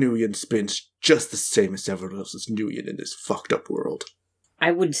their Nuyen spins just the same as everyone else's Nuyen in this fucked up world.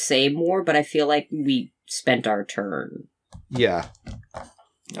 I would say more, but I feel like we spent our turn. Yeah.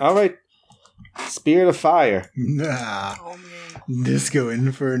 Alright. Spirit of Fire. Nah. Oh, man. Disco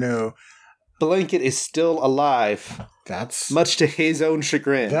Inferno. Blanket is still alive, That's much to his own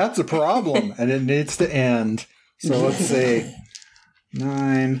chagrin. That's a problem, and it needs to end. So let's see.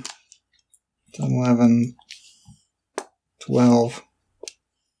 9, 10, 11, 12.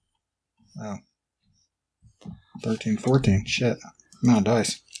 Oh. 13, 14. Shit. Amount of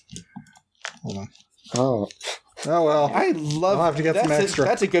dice. Hold on. Oh. Oh, well. I love... I'll have to get some extra.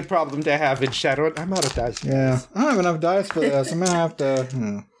 That's a good problem to have in Shadowrun. I'm out of dice. Yeah. I don't have enough dice for this. I'm going to have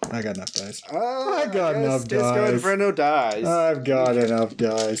to... I got enough dice. Oh, I got enough Disco dice. Inferno dies. I've got enough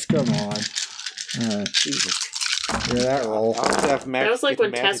dice. Come on. Alright. Hear that roll. That was like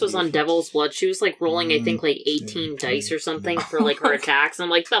when Tess was on Devil's Blood. She was like rolling, I think, like 18 dice or something for like her attacks. And I'm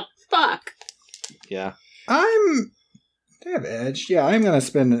like, the fuck? Yeah. They have edge. Yeah, I'm going to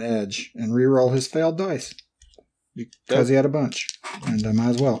spend an edge and re-roll his failed dice. Because he had a bunch. And I might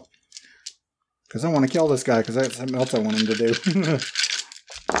as well. Because I want to kill this guy, because that's something else I want him to do.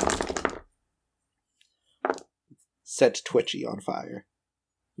 Set Twitchy on fire.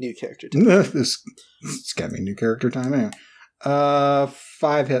 New character. This got me new character time anyway.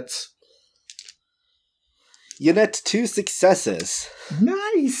 5 hits. You net 2 successes.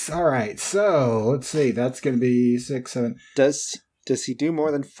 Nice! Alright, so let's see. That's going to be 6, 7. Does he do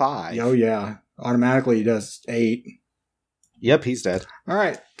more than 5? Oh, yeah. Automatically he does 8. Yep, he's dead.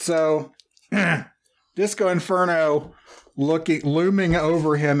 Alright, so Disco Inferno looming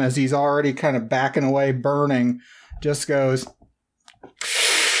over him as he's already kind of backing away, burning, just goes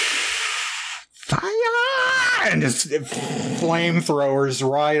fire! And just flamethrowers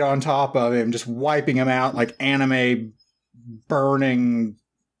right on top of him, just wiping him out like anime burning,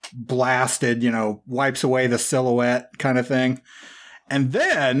 blasted, wipes away the silhouette kind of thing. And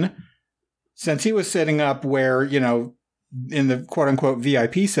then, since he was sitting up where, in the quote-unquote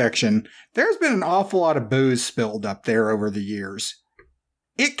VIP section, there's been an awful lot of booze spilled up there over the years.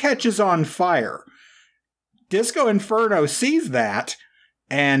 It catches on fire. Disco Inferno sees that,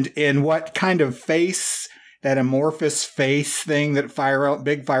 and in what kind of face, that amorphous face thing that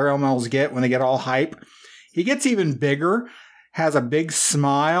big fire elementals get when they get all hype, he gets even bigger, has a big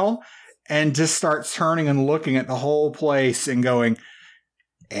smile, and just starts turning and looking at the whole place and going,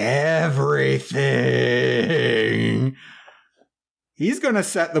 everything. He's going to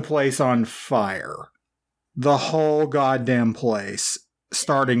set the place on fire. The whole goddamn place,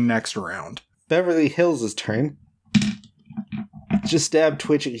 starting next round. Beverly Hills' turn. Just stab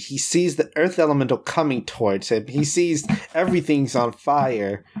twitching. He sees the earth elemental coming towards him. He sees everything's on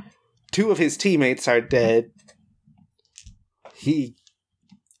fire. 2 of his teammates are dead. He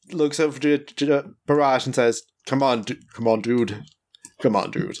looks over to Barrage and says, Come on, dude. Come on, dude. Come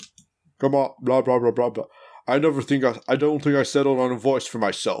on, blah, blah, blah, blah, blah. I don't think I settled on a voice for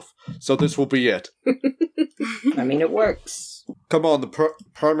myself, so this will be it. I mean, it works. Come on, the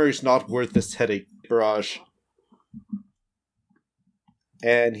primary's not worth this headache, Barrage.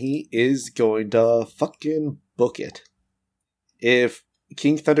 And he is going to fucking book it. If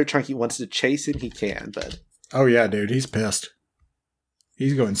King Thunder Chunky wants to chase him, he can, but... Oh yeah, dude, he's pissed.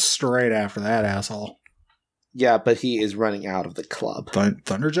 He's going straight after that asshole. Yeah, but he is running out of the club.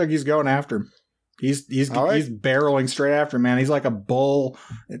 Thunder Chunky's going after him. He's right. barreling straight after him, man. He's like a bull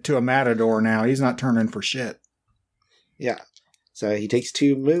to a matador now. He's not turning for shit. Yeah. So he takes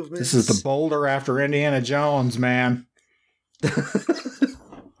 2 movements. This is the boulder after Indiana Jones, man.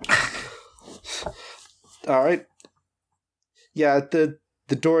 All right. Yeah, the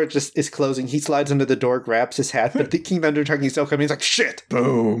door just is closing. He slides under the door, grabs his hat, but the King Thunder Chunky is still coming. He's like, shit!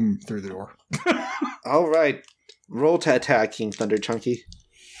 Boom! Through the door. All right. Roll to attack, King Thunder Chunky.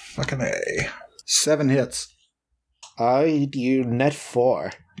 Fucking A. 7 hits. You net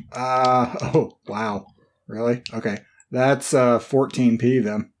 4. Oh, wow. Really? Okay. That's 14p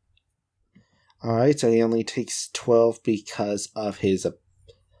then. All right, so he only takes 12 because of his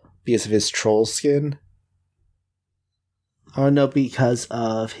troll skin. Oh no, because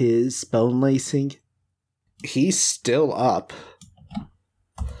of his bone lacing. He's still up.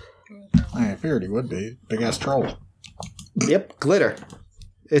 I figured he would be. Big ass troll. Yep, Glitter.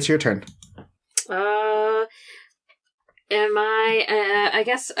 It's your turn. Am I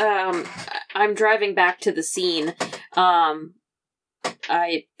guess, I'm driving back to the scene.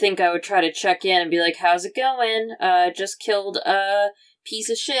 I think I would try to check in and be like, how's it going? Just killed a piece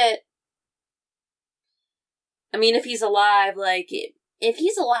of shit. I mean, if he's alive,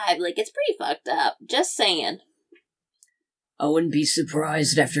 it's pretty fucked up. Just saying. I wouldn't be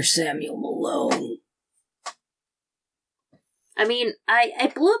surprised after Samuel Malone. I mean,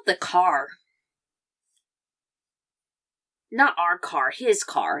 I blew up the car. Not our car, his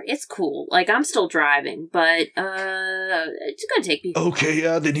car. It's cool. Like, I'm still driving, but, it's gonna take me... Okay,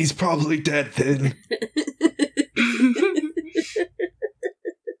 then he's probably dead then.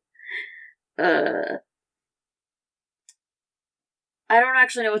 I don't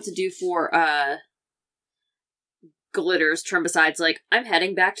actually know what to do for, Glitter's turn besides, like, I'm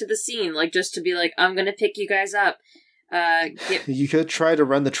heading back to the scene, like, just to be like, I'm gonna pick you guys up. You could try to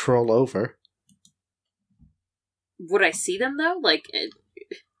run the troll over. Would I see them, though? Like...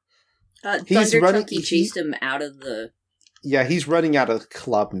 Thunder Chunky chased him out of the... Yeah, he's running out of the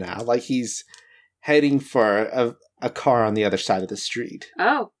club now. Like, he's heading for a car on the other side of the street.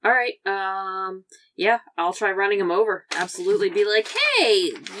 Oh, alright. Yeah, I'll try running him over. Absolutely. Be like,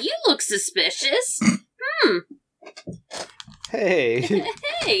 hey, you look suspicious. Hey.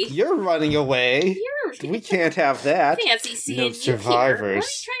 Hey. You're running away. We can't have that. Fancy seeing No you survivors. here. Let me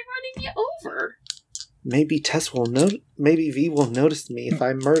try running you over. Maybe Tess will maybe V will notice me if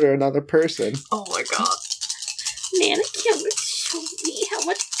I murder another person. Oh my god. Man, I can't wait to show me how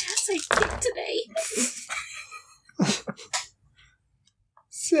much ass I kicked today.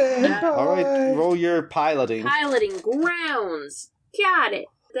 Alright, roll your piloting. Piloting grounds. Got it.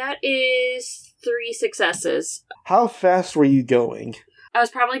 That is 3 successes. How fast were you going? I was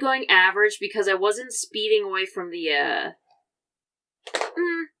probably going average because I wasn't speeding away from the,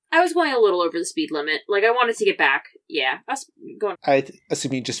 I was going a little over the speed limit. Like, I wanted to get back. Yeah, I was going... I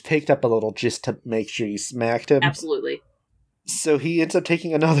assume you just picked up a little just to make sure you smacked him. Absolutely. So he ends up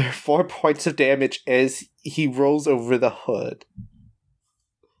taking another 4 points of damage as he rolls over the hood.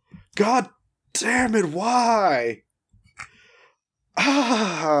 God damn it, why? Eat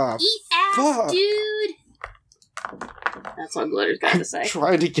ass, fuck. dude! That's all Glitter's got to say.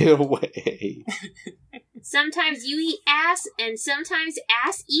 Trying to get away. Sometimes you eat ass, and sometimes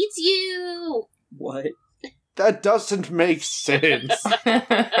ass eats you! What? That doesn't make sense.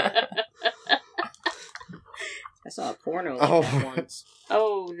 I saw a porno like that once.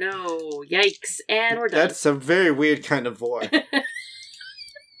 Oh no, yikes, and we're done. That's a very weird kind of vor.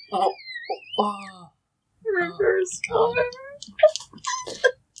 Oh. Reverse color.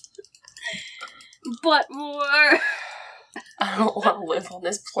 But more. I don't want to live on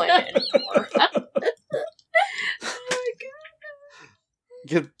this planet anymore. Oh my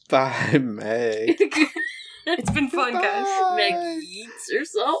Goodbye, Meg. god. It's been fun, guys. Meg eats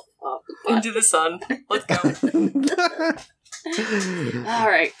herself off the pot. Into the sun. Let's go.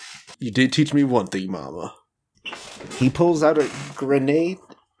 Alright. You did teach me one thing, Mama. He pulls out a grenade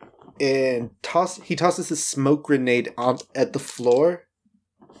and he tosses a smoke grenade at the floor,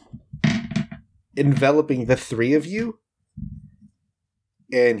 enveloping the 3 of you.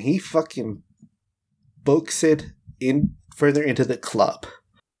 And he fucking books it in further into the club.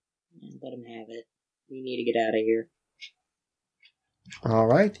 Let him have it. We need to get out of here.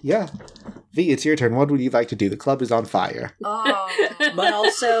 Alright, yeah. V, it's your turn. What would you like to do? The club is on fire. But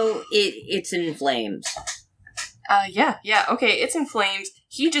also, it's in flames. Yeah, okay, it's in flames.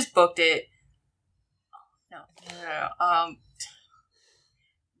 He just booked it. No.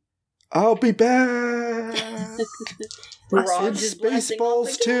 I'll be back! We're It's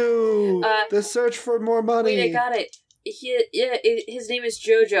Spaceballs 2! The search for more money! Wait, I got it. His name is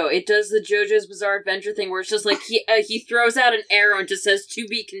JoJo. It does the JoJo's Bizarre Adventure thing where it's just like he throws out an arrow and just says "to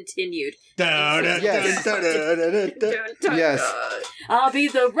be continued." Yes. Yes. I'll be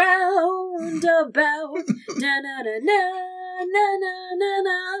the roundabout. Na na na na na na na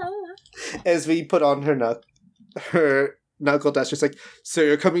na. As V put on her knuckle duster's like, so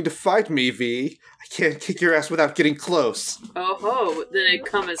you're coming to fight me, V? I can't kick your ass without getting close. Oh ho! Then I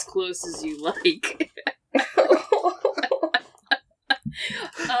come as close as you like.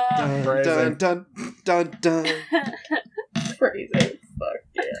 Dun, dun, dun, dun, dun. Crazy. Fuck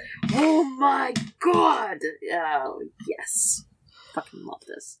yeah. Oh my god! Oh, yes. Fucking love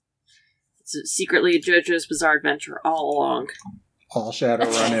this. It's secretly a JoJo's Bizarre Adventure all along. All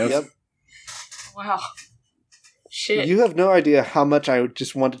Shadowrun is. Yep. Wow. Shit. You have no idea how much I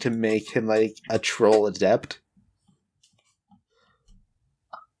just wanted to make him like a troll adept.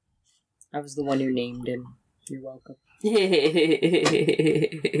 I was the one who named him. You're welcome.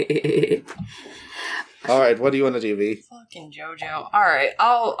 Alright, what do you want to do, V? Fucking JoJo. Alright,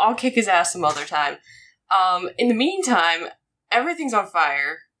 I'll kick his ass some other time. In the meantime, everything's on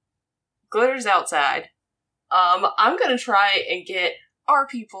fire. Glitter's outside. I'm gonna try and get our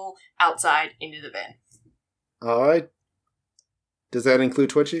people outside into the van. Alright. Does that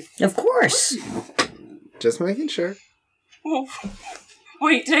include Twitchy? Of course. Just making sure.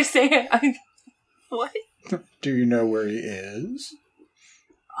 Wait, did I say it? What? Do you know where he is?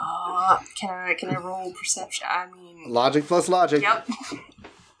 Can I roll perception? I mean... Logic plus logic. Yep.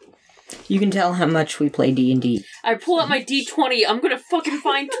 You can tell how much we play D&D. I pull out my D20. I'm gonna fucking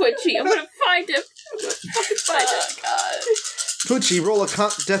find Twitchy. I'm gonna find him. I'm gonna fucking find him. Oh, God. Twitchy, roll a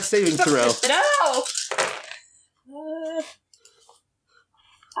death saving throw. No! I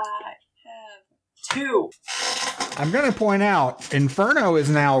have 2. I'm going to point out, Inferno is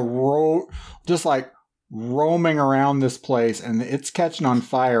now just like roaming around this place, and it's catching on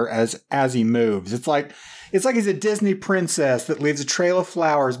fire as he moves. It's like he's a Disney princess that leaves a trail of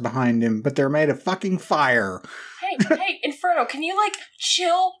flowers behind him, but they're made of fucking fire. Hey, Inferno, can you, like,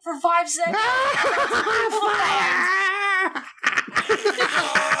 chill for 5 seconds?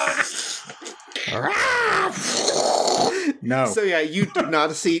 No. So yeah, you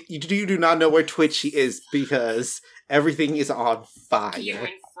do not know where Twitchy is because everything is on fire. You,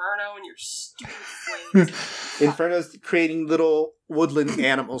 Inferno, and your stupid flames. Inferno's creating little woodland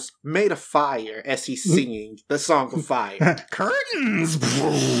animals made of fire as he's singing the song of fire. Curtains!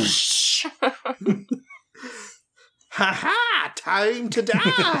 Ha-ha! Time to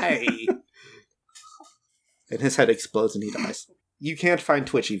die! And his head explodes and he dies. You can't find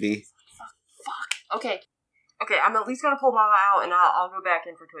Twitchy, V. Fuck. Okay, I'm at least gonna pull Mama out, and I'll go back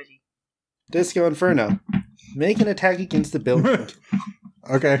in for Twitchy. Disco Inferno. Make an attack against the building.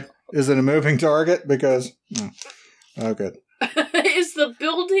 Okay. Is it a moving target? Because... Oh, good. Is the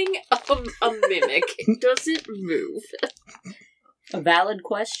building a mimic? Does it move? A valid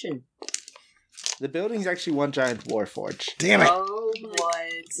question. The building's actually one giant warforge. Damn it. Oh,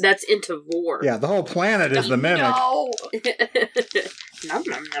 What? that's into war. Yeah, the whole planet is the mimic. No! Nom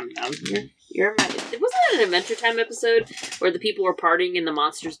nom nom nom. You're my. Wasn't that an Adventure Time episode where the people were partying in the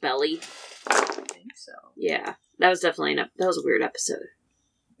monster's belly? I think so. Yeah, that was definitely that was a weird episode.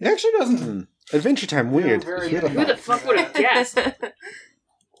 It actually doesn't... Adventure Time, weird. Yeah, very Who the Who the fuck would have guessed?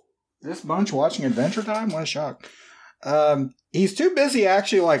 This bunch watching Adventure Time? What a shock. He's too busy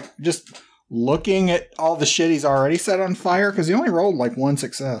actually, like, just looking at all the shit he's already set on fire, because he only rolled, like, 1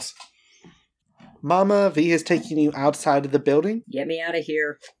 success. Mama V is taking you outside of the building. Get me out of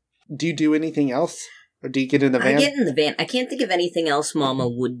here. Do you do anything else? Or do you get in the van? I get in the van. I can't think of anything else Mama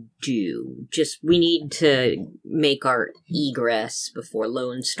would do. Just, we need to make our egress before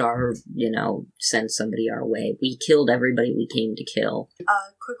Lone Star, sends somebody our way. We killed everybody we came to kill.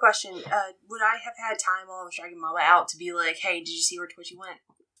 Quick question. Would I have had time while I was dragging Mama out to be like, hey, did you see where Twitchy went?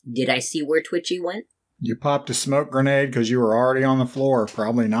 Did I see where Twitchy went? You popped a smoke grenade because you were already on the floor.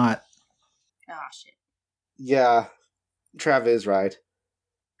 Probably not. Ah, shit. Yeah, Trav is right.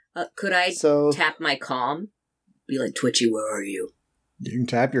 Could I So tap my comm? Be like, Twitchy, where are you? You can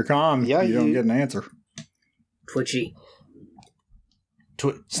tap your comm. Yeah, you don't you- get an answer. Twitchy.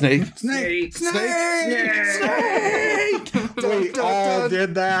 Snake. Snake! Snake! We all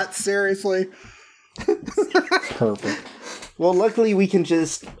did that? Seriously? Perfect. Well, luckily we can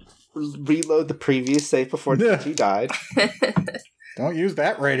just reload the previous save before Yeah. he died. Don't use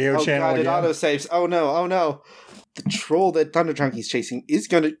that radio Oh channel god, it again. auto-saves. Oh no. The troll that Thunder Junky's chasing is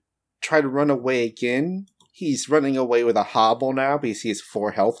going to try to run away again. He's running away with a hobble now because he has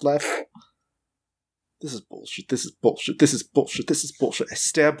 4 health left. This is bullshit.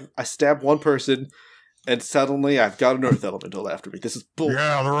 I stab one person, and suddenly I've got an earth elemental after me. This is bullshit.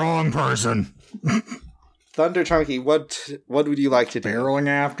 Yeah, the wrong person. Thunder Chunky, what would you like to do? Barreling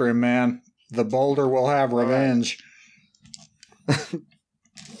after him, man. The boulder will have revenge.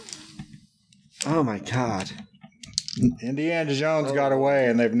 Oh my god. Indiana Jones got away,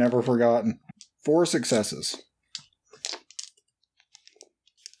 and they've never forgotten. 4 successes.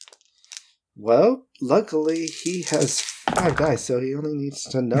 Well, luckily he has 5 dice, so he only needs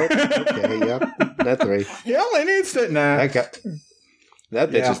to know. Okay, yep, that 3. He only needs to... Nah. That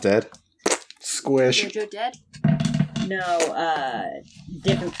bitch Yeah. is dead. Squish. Jojo dead? No,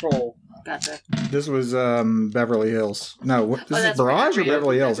 different troll. Gotcha. This was Beverly Hills. No, this is that's Barrage right. or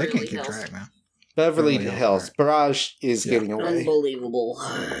Beverly Hills? I Beverly can't keep Hills. track now. Beverly Beverly Hills. Hills. Barrage is Yeah. getting away. Unbelievable.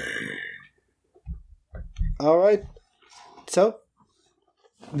 All right. So,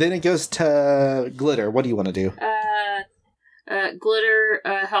 then it goes to Glitter. What do you want to do? Glitter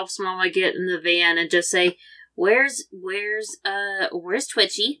helps Mama get in the van and just say, "Where's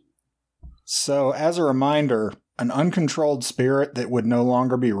Twitchy?" So, as a reminder, an uncontrolled spirit that would no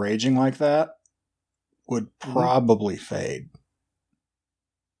longer be raging like that would probably fade.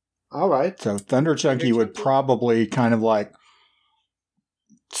 All right. So, Thunder Chunky would probably kind of like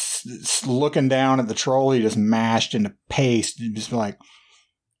looking down at the troll he just mashed into paste and just be like,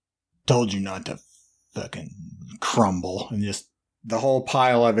 told you not to fucking crumble. And just the whole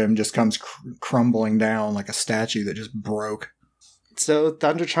pile of him just comes crumbling down like a statue that just broke. So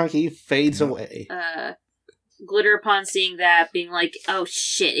Thunder Chunky fades away. Glitter, upon seeing that, being like, "Oh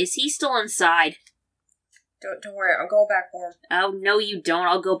shit, is he still inside?" Don't worry, I'll go back for him. "Oh, no you don't,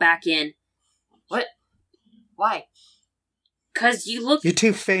 I'll go back in." What? Why? 'Cause you look... You're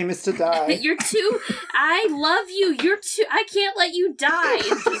too famous to die. You're too... I love you, you're too... I can't let you die. And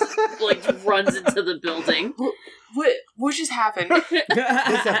just, like, runs into the building. What just happened?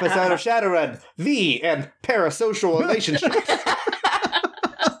 This episode of Shadowrun, V and parasocial relationships.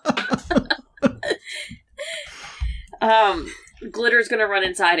 Glitter's gonna run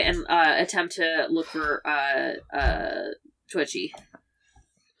inside and attempt to look for Twitchy.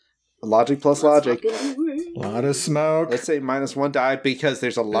 Logic plus logic. A lot of smoke. Let's say -1 die because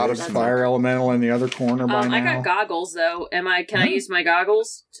there's a lot of There's smoke. fire elemental in the other corner by now. I got goggles though. Can I use my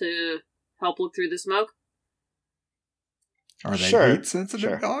goggles to help look through the smoke? Are they Sure. heat sensitive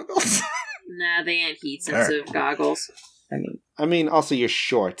Sure. goggles? Nah, they ain't heat sensitive goggles. I mean, also you're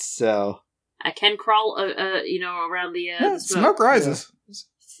short, so... I can crawl, around the Yeah, smoke. smoke rises.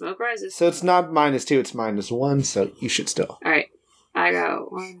 Smoke rises. So it's not -2, it's -1, so you should still. All right, I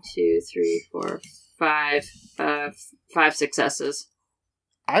got 1, 2, 3, 4, 5, 5 successes.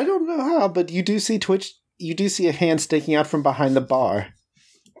 I don't know how, but you do see you do see a hand sticking out from behind the bar.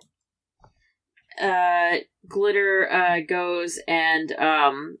 Glitter goes and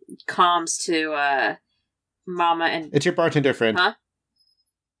calms to Mama and... It's your bartender friend. Huh?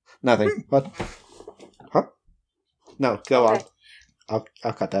 Nothing. What? Huh? No, go Okay. on.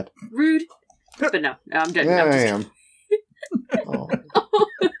 I'll cut that. Rude. But no, I'm done. Yeah, I'm I just am. Oh.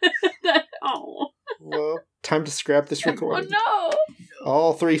 Oh. Well, time to scrap this Oh recording. no.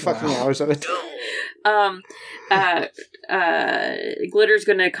 All 3 fucking hours of it. Glitter's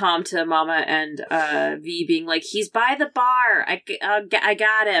gonna calm to Mama and V, being like, "He's by the bar. I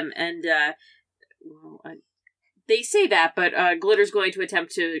got him." And they say that, but Glitter's going to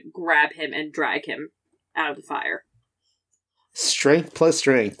attempt to grab him and drag him out of the fire. Strength plus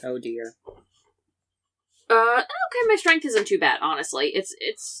strength. Oh dear. Okay, my strength isn't too bad, honestly.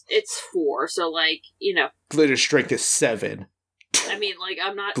 It's 4, so like, Glitter strength is 7. I mean, like,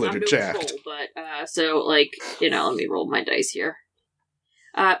 I'm Glitter no jacked. troll, but so like, let me roll my dice here.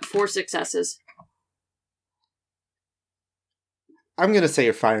 4 successes. I'm gonna say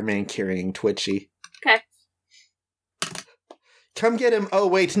you're fireman carrying Twitchy. Okay. Come get him. Oh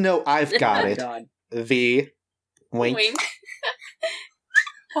wait, no, I've got it. God. V. Wink.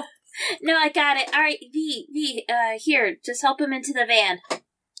 No, I got it. All right, V, here, just help him into the van.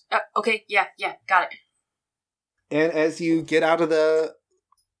 Okay, yeah, got it. And as you get out of the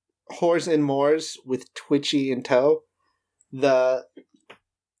Whores and Moors with Twitchy in tow, the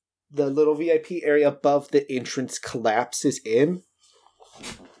little VIP area above the entrance collapses in,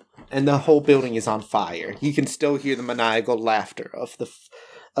 and the whole building is on fire. You can still hear the maniacal laughter of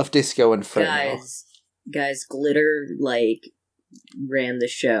Disco Inferno. Guys, Glitter, ran the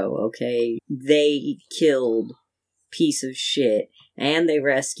show, okay? They killed piece of shit, and they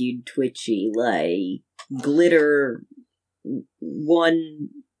rescued Twitchy, Glitter,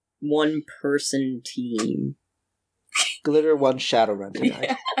 one person team. Glitter won Shadowrun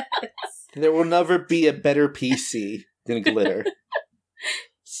tonight. Yes. There will never be a better PC than Glitter.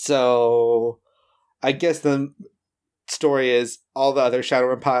 So, I guess the story is all the other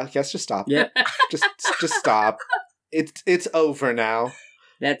Shadowrun podcasts just stop. Yep. just stop. It's over now.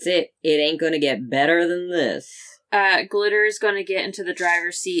 That's it. It ain't gonna get better than this. Glitter is going to get into the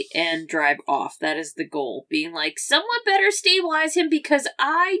driver's seat and drive off. That is the goal. Being like, someone better stabilize him because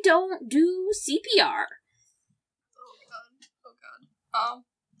I don't do CPR. Oh god.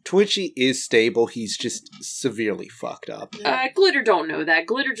 Twitchy is stable. He's just severely fucked up. Glitter don't know that.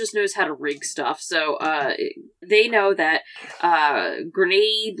 Glitter just knows how to rig stuff. So, they know that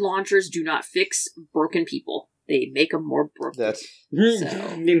grenade launchers do not fix broken people. They make them more broken. That's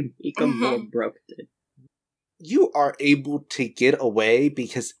You come more broke. you are able to get away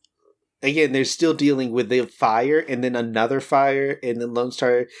because again, they're still dealing with the fire and then another fire, and then Lone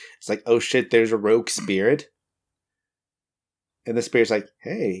Star, it's like, oh shit, there's a rogue spirit. And the spirit's like,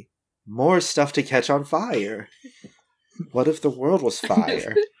 hey, more stuff to catch on fire. What if the world was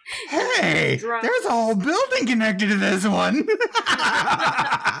fire? Hey, there's a whole building connected to this one.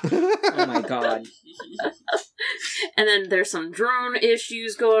 Oh my god. And then there's some drone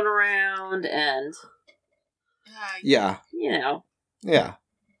issues going around, and Yeah. you know, Yeah.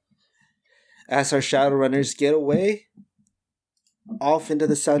 As our Shadowrunners get away, off into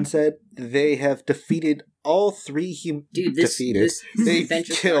the sunset, they have defeated all three Dude, this They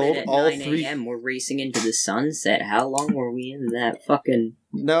adventure killed started at all 9 three. a.m. We're racing into the sunset. How long were we in that fucking...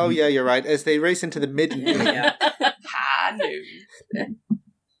 No, yeah, you're right. As they race into the mid-evening, Yeah. High noon.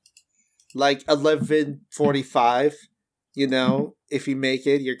 like 11:45, you know, if you make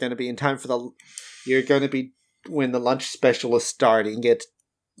it, you're going to be in time for you're going to be when the lunch special is starting at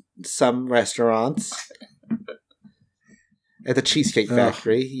some restaurants. At the Cheesecake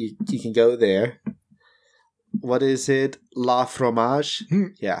Factory, you can go there. What is it? La Fromage?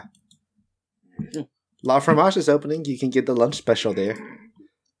 Yeah. La Fromage is opening. You can get the lunch special there.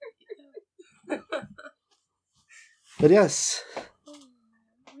 But yes,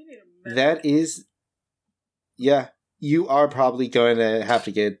 that is... Yeah, you are probably going to have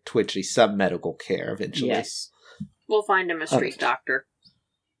to get Twitchy some medical care eventually. Yes. we'll find him a street doctor.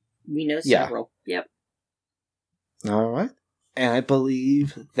 We know Yeah. several. Yep. All right. And I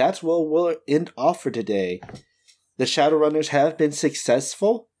believe that's what we'll end off for today. The Shadowrunners have been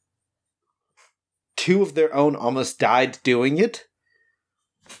successful. 2 of their own almost died doing it.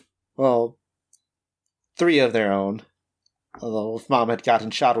 Well, 3 of their own. Although if Mom had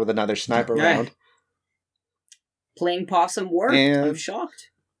gotten shot with another sniper Yeah. round. Playing possum worked. And- I'm shocked.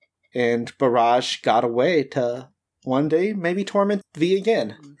 And Barrage got away to one day maybe torment V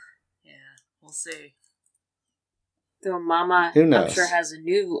again. Yeah, we'll see. Though Mama, Who I'm knows? sure, has a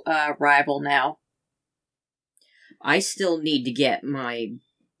new rival now. I still need to get my...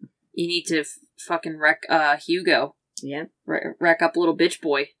 You need to fucking wreck Hugo. Yeah. Wreck up little bitch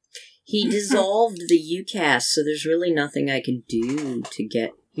boy. He dissolved the UCAS, so there's really nothing I can do to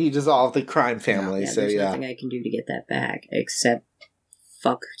get... He dissolved the crime family, so there's yeah. nothing I can do to get that back, except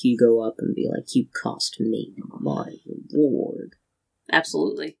fuck Hugo up and be like, you cost me my reward.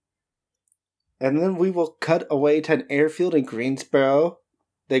 Absolutely. And then we will cut away to an airfield in Greensboro,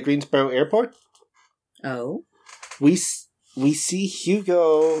 the Greensboro Airport. Oh? We see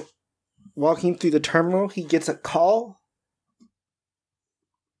Hugo walking through the terminal. He gets a call.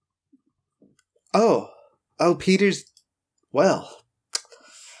 Oh, Peter's... Well...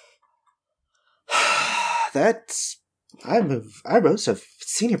 I rose to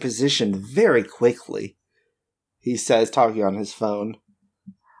senior position very quickly, he says, talking on his phone.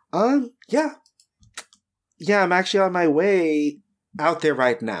 Yeah. Yeah, I'm actually on my way out there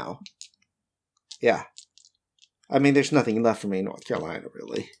right now. Yeah. I mean, there's nothing left for me in North Carolina,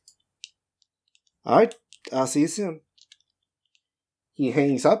 really. Alright, I'll see you soon. He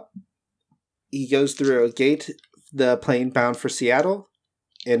hangs up. He goes through a gate, the plane bound for Seattle,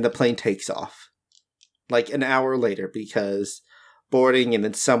 and the plane takes off. Like an hour later, because boarding and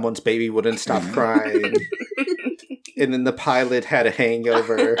then someone's baby wouldn't stop crying. And then the pilot had a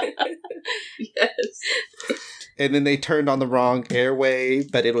hangover. Yes. And then they turned on the wrong airway,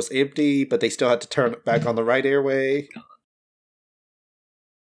 but it was empty, but they still had to turn it back on the right airway.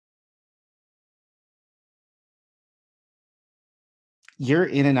 You're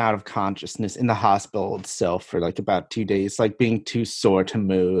in and out of consciousness in the hospital itself for like about 2 days, like being too sore to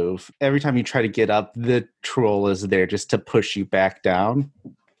move. Every time you try to get up, the troll is there just to push you back down.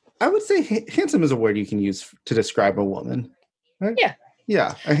 I would say handsome is a word you can use to describe a woman. Right? Yeah.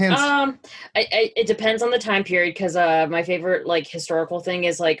 Yeah, a handsome. It depends on the time period because my favorite like historical thing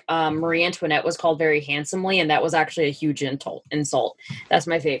is like Marie Antoinette was called very handsomely, and that was actually a huge insult. That's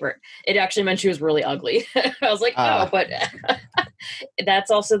my favorite. It actually meant she was really ugly. I was like, oh, but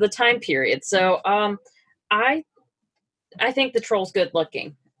that's also the time period. So I think the troll's good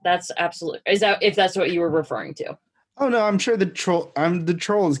looking. That's absolutely if that's what you were referring to. Oh no, I'm sure the troll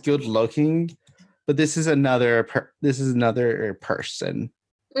is good looking. But this is another person.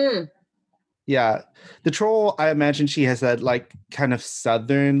 Mm. Yeah, the troll. I imagine she has that like kind of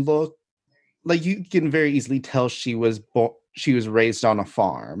southern look. Like you can very easily tell she was raised on a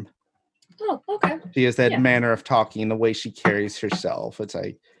farm. Oh, okay. She has that manner of talking, the way she carries herself. It's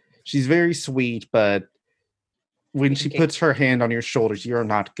like she's very sweet, but when she puts her hand on your shoulders, you're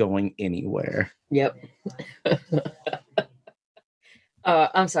not going anywhere. Yep.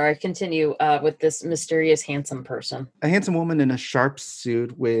 I'm sorry. Continue with this mysterious handsome person. A handsome woman in a sharp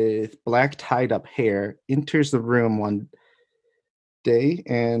suit with black tied up hair enters the room one day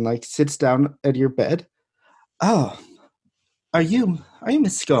and like sits down at your bed. Oh, are you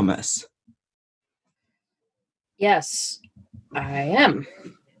Miss Gomez? Yes, I am.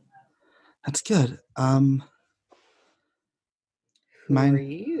 That's good. Who are Mine.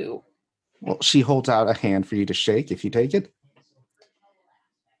 you? Well, she holds out a hand for you to shake if you take it.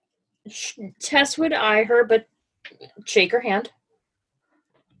 Tess would eye her, but shake her hand.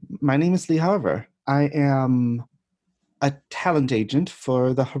 My name is Lee Harver. I am a talent agent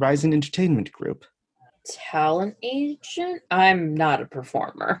for the Horizon Entertainment Group. Talent agent? I'm not a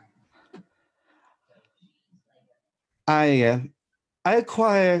performer. I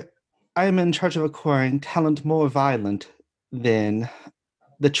am in charge of acquiring talent more violent than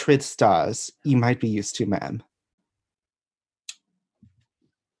the Trid stars you might be used to, ma'am.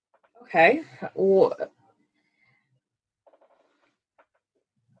 Okay.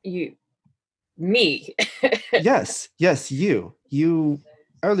 Me. Yes, you.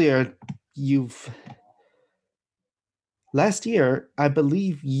 Last year, I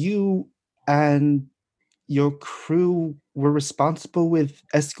believe you and your crew were responsible with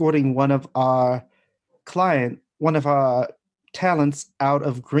escorting one of our talents out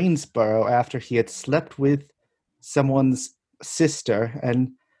of Greensboro after he had slept with someone's sister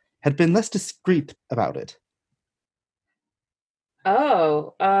and had been less discreet about it.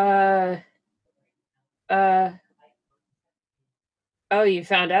 Oh, oh, you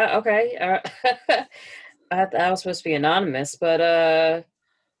found out? Okay. That was supposed to be anonymous, but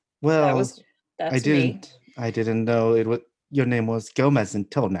Well, that's me. I didn't know your name was Gomez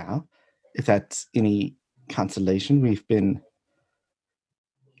until now. If that's any consolation, we've been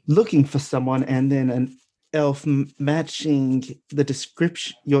looking for someone, and then an elf matching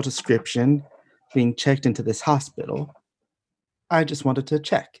your description, being checked into this hospital. I just wanted to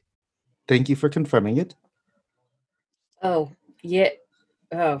check. Thank you for confirming it. Oh, yeah.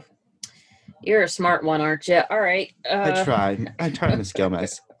 Oh, you're a smart one, aren't you? All right. I try, Miss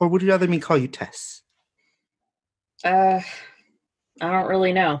Gomez. Or would you rather me call you Tess? I don't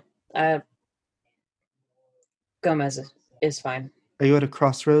really know. Gomez is fine. Are you at a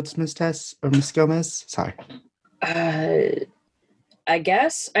crossroads, Miss Tess or Miss Gomez? Sorry. I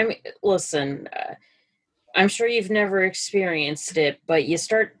guess. I mean, listen. I'm sure you've never experienced it, but you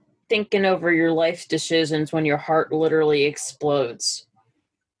start thinking over your life decisions when your heart literally explodes.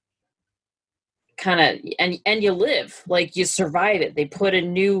 Kind of, and you live, like you survive it. They put a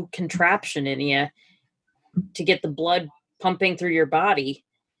new contraption in you to get the blood pumping through your body.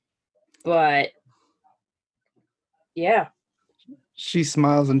 But yeah. She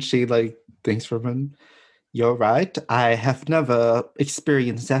smiles and she thinks for a minute. You're right. I have never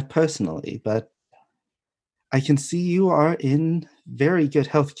experienced that personally, but I can see you are in very good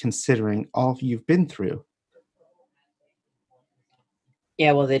health considering all you've been through.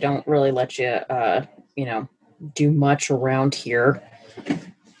 Yeah, well, they don't really let you, do much around here.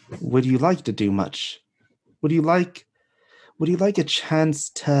 Would you like to do much? Would you like a chance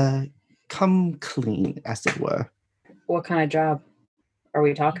to come clean, as it were? What kind of job are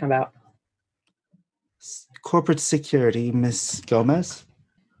we talking about? Corporate security, Miss Gomez.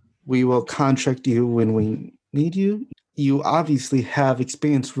 We will contract you when we need you. You obviously have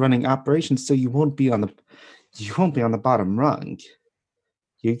experience running operations, so you won't be on the bottom rung.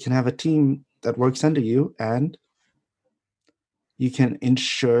 You can have a team that works under you, and you can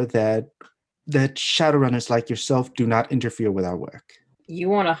ensure that Shadowrunners like yourself do not interfere with our work. You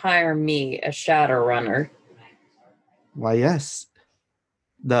want to hire me, a Shadowrunner? Why, yes.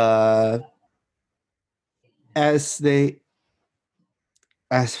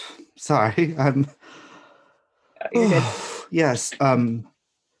 Sorry, I'm. You're good. Yes,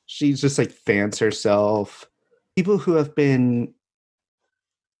 she's just fans herself. People who have been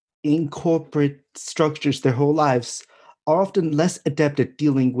in corporate structures their whole lives are often less adept at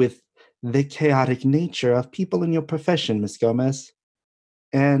dealing with the chaotic nature of people in your profession, Miss Gomez.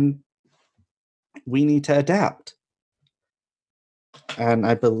 And we need to adapt. And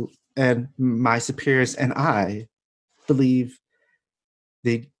and my superiors and I believe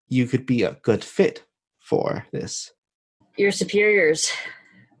that you could be a good fit for this. Your superiors,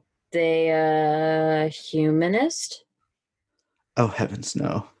 they humanist? Oh heavens,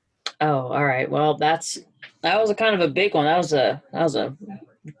 no. Oh, all right. Well, that was a kind of a big one. That was a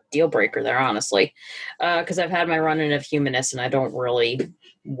deal breaker there, honestly, because I've had my run-in of humanists, and I don't really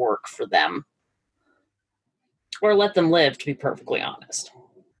work for them or let them live. To be perfectly honest,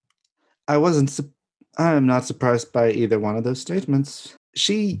 I wasn't I'm not surprised by either one of those statements.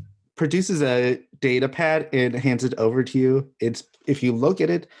 She produces a data pad and hands it over to you. It's if you look at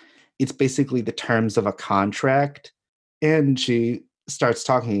it, it's basically the terms of a contract. And she starts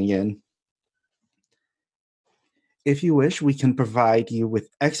talking again. If you wish, we can provide you with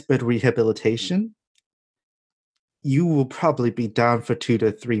expert rehabilitation. You will probably be down for 2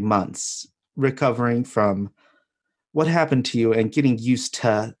 to 3 months, recovering from what happened to you and getting used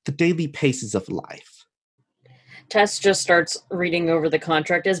to the daily paces of life. Tess just starts reading over the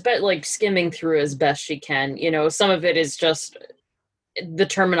contract, skimming through as best she can. Some of it is just the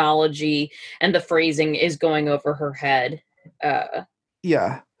terminology and the phrasing is going over her head.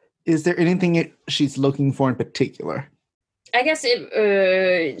 Yeah. Is there anything she's looking for in particular? I guess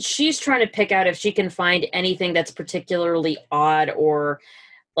she's trying to pick out if she can find anything that's particularly odd or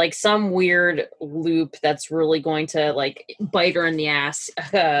like some weird loop that's really going to bite her in the ass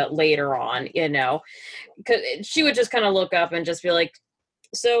later on, because she would just kind of look up and just be like,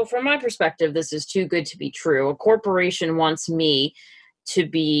 so from my perspective, this is too good to be true. A corporation wants me to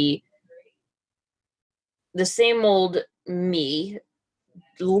be the same old me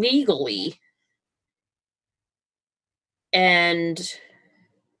legally, and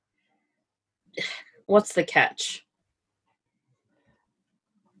what's the catch?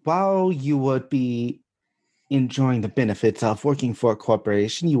 While you would be enjoying the benefits of working for a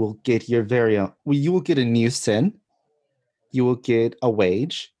corporation, you will get your very own, you will get a new SIN, you will get a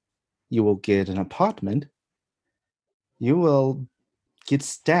wage, you will get an apartment, you will get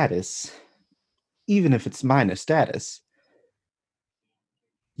status, even if it's minor status.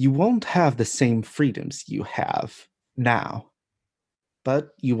 You won't have the same freedoms you have now,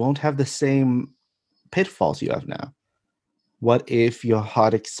 but you won't have the same pitfalls you have now. What if your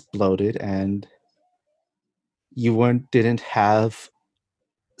heart exploded and you didn't have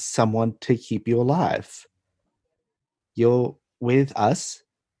someone to keep you alive? With us,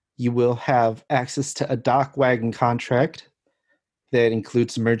 you will have access to a dock wagon contract that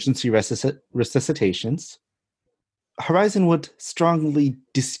includes emergency resuscitations. Horizon would strongly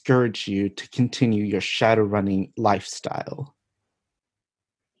discourage you to continue your shadowrunning lifestyle.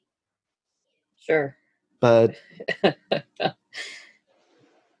 Sure. But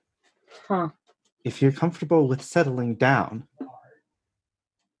huh. If you're comfortable with settling down,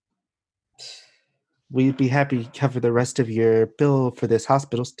 we'd be happy to cover the rest of your bill for this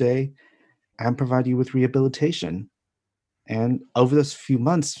hospital stay and provide you with rehabilitation. And over those few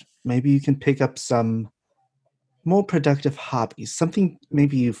months, maybe you can pick up some more productive hobbies, something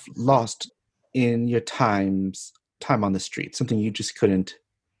maybe you've lost in your time on the street, something you just couldn't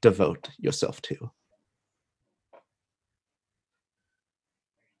devote yourself to.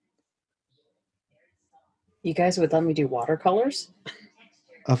 You guys would let me do watercolors?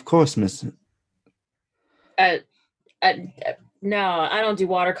 Of course, miss. No, I don't do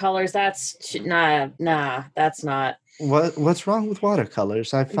watercolors. That's nah, that's not. What's wrong with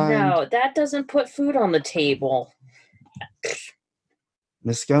watercolors? I find No, that doesn't put food on the table.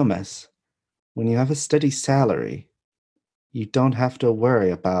 Miss Gomez, when you have a steady salary, you don't have to worry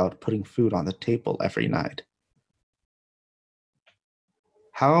about putting food on the table every night.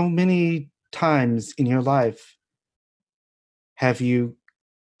 How many times in your life have you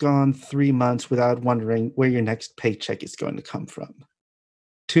gone 3 months without wondering where your next paycheck is going to come from?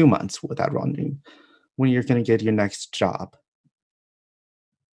 2 months without wondering when you're going to get your next job?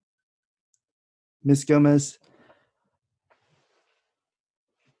 Miss Gomez,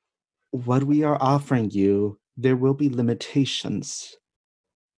 what we are offering you, there will be limitations.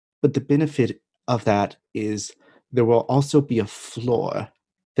 But the benefit of that is there will also be a floor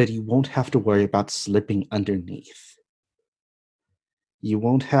that you won't have to worry about slipping underneath. You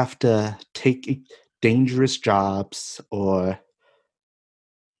won't have to take dangerous jobs or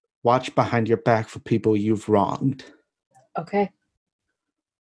watch behind your back for people you've wronged. Okay.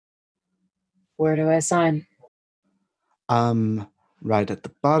 Where do I sign? Right at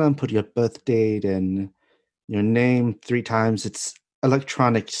the bottom, put your birth date and your name 3 times. It's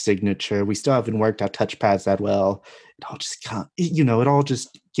electronic signature. We still haven't worked out touchpads that well. It all just can't, it all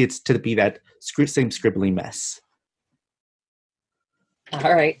just gets to be that same scribbly mess.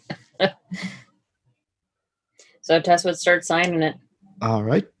 All right. So Tess would start signing it. All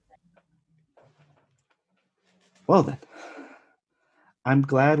right. Well then, I'm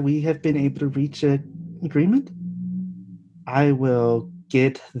glad we have been able to reach an agreement. I will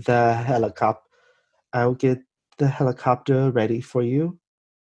get the helicopter. I'll get the helicopter ready for you,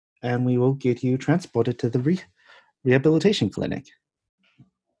 and we will get you transported to the rehabilitation clinic.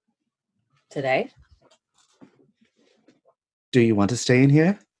 Today? Do you want to stay in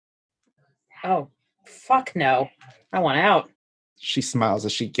here? Oh, Fuck no. I want out. She smiles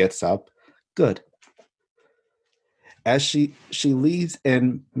as she gets up. Good. As she leaves,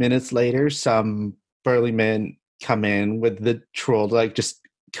 and minutes later, some burly men come in with the troll, like just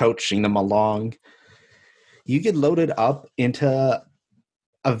coaching them along. You get loaded up into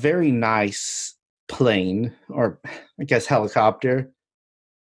a very nice plane, or I guess helicopter.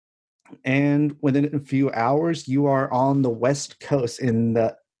 And within a few hours, you are on the West Coast in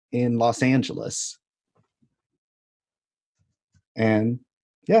Los Angeles. And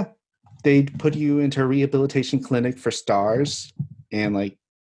yeah, they put you into a rehabilitation clinic for stars and like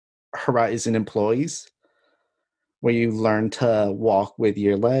Horizon employees, where you learn to walk with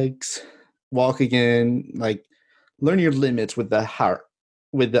your legs, walk again, like learn your limits with the heart,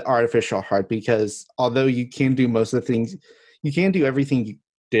 with the artificial heart, because although you can do most of the things, you can't do everything you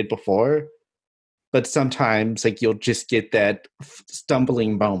did before, but sometimes like you'll just get that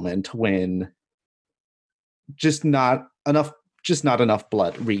stumbling moment when just not enough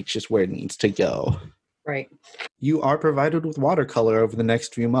blood reaches where it needs to go. Right. You are provided with watercolor over the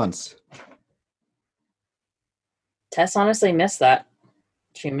next few months. Tess honestly missed that.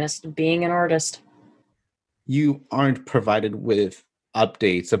 She missed being an artist. You aren't provided with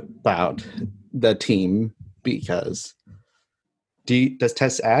updates about the team because does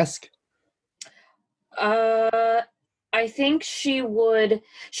Tess ask? I think she would.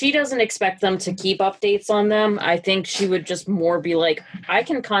 She doesn't expect them to keep updates on them. I think she would just more be like, I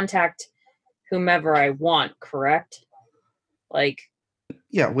can contact whomever I want, correct? Like,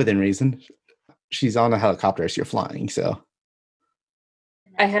 yeah, within reason. She's on a helicopter as you're flying, so.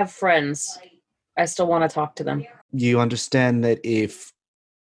 I have friends. I still want to talk to them. You understand that if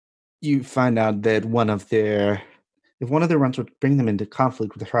you find out that one of their runs would bring them into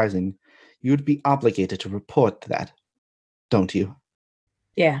conflict with Horizon, you would be obligated to report that, don't you?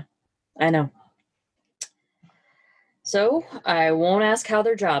 Yeah, I know. So, I won't ask how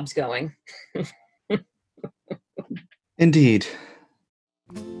their job's going. Indeed.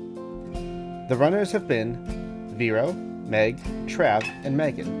 The runners have been Vero, Meg, Trav, and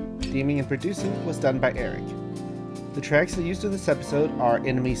Megan. Theming and producing was done by Eric. The tracks that used in this episode are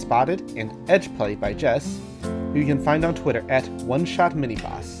Enemy Spotted and Edge Play by Jess, who you can find on Twitter at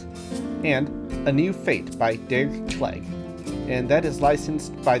OneShotMiniBoss, and A New Fate by Derek Clegg, and that is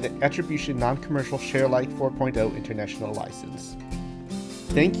licensed by the Attribution Non-Commercial ShareAlike 4.0 International License.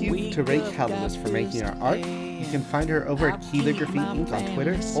 Thank you to Ray Caldas for making our art. You can find her over at Calligraphy Inc. on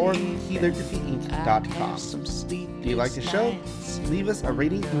Twitter or calligraphyinc.com. Do you like the show? Leave us a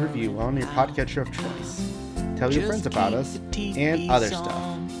rating and review on your podcatcher of choice. Tell your friends about us and other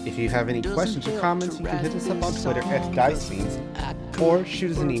stuff. If you have any questions or comments, you can hit us up on Twitter at DiceFiends or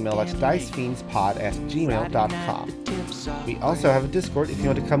shoot us an email at dicefiendspod@gmail.com. We also have a Discord if you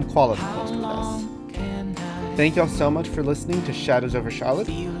want to come quality post with us. Thank y'all so much for listening to Shadows over Charlotte.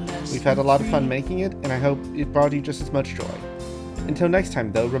 We've had a lot of fun making it, and I hope it brought you just as much joy. Until next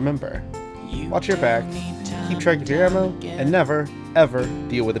time, though, remember, watch your back, keep track of your ammo, and never, ever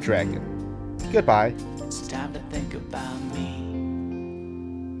deal with a dragon. Goodbye. It's time to think about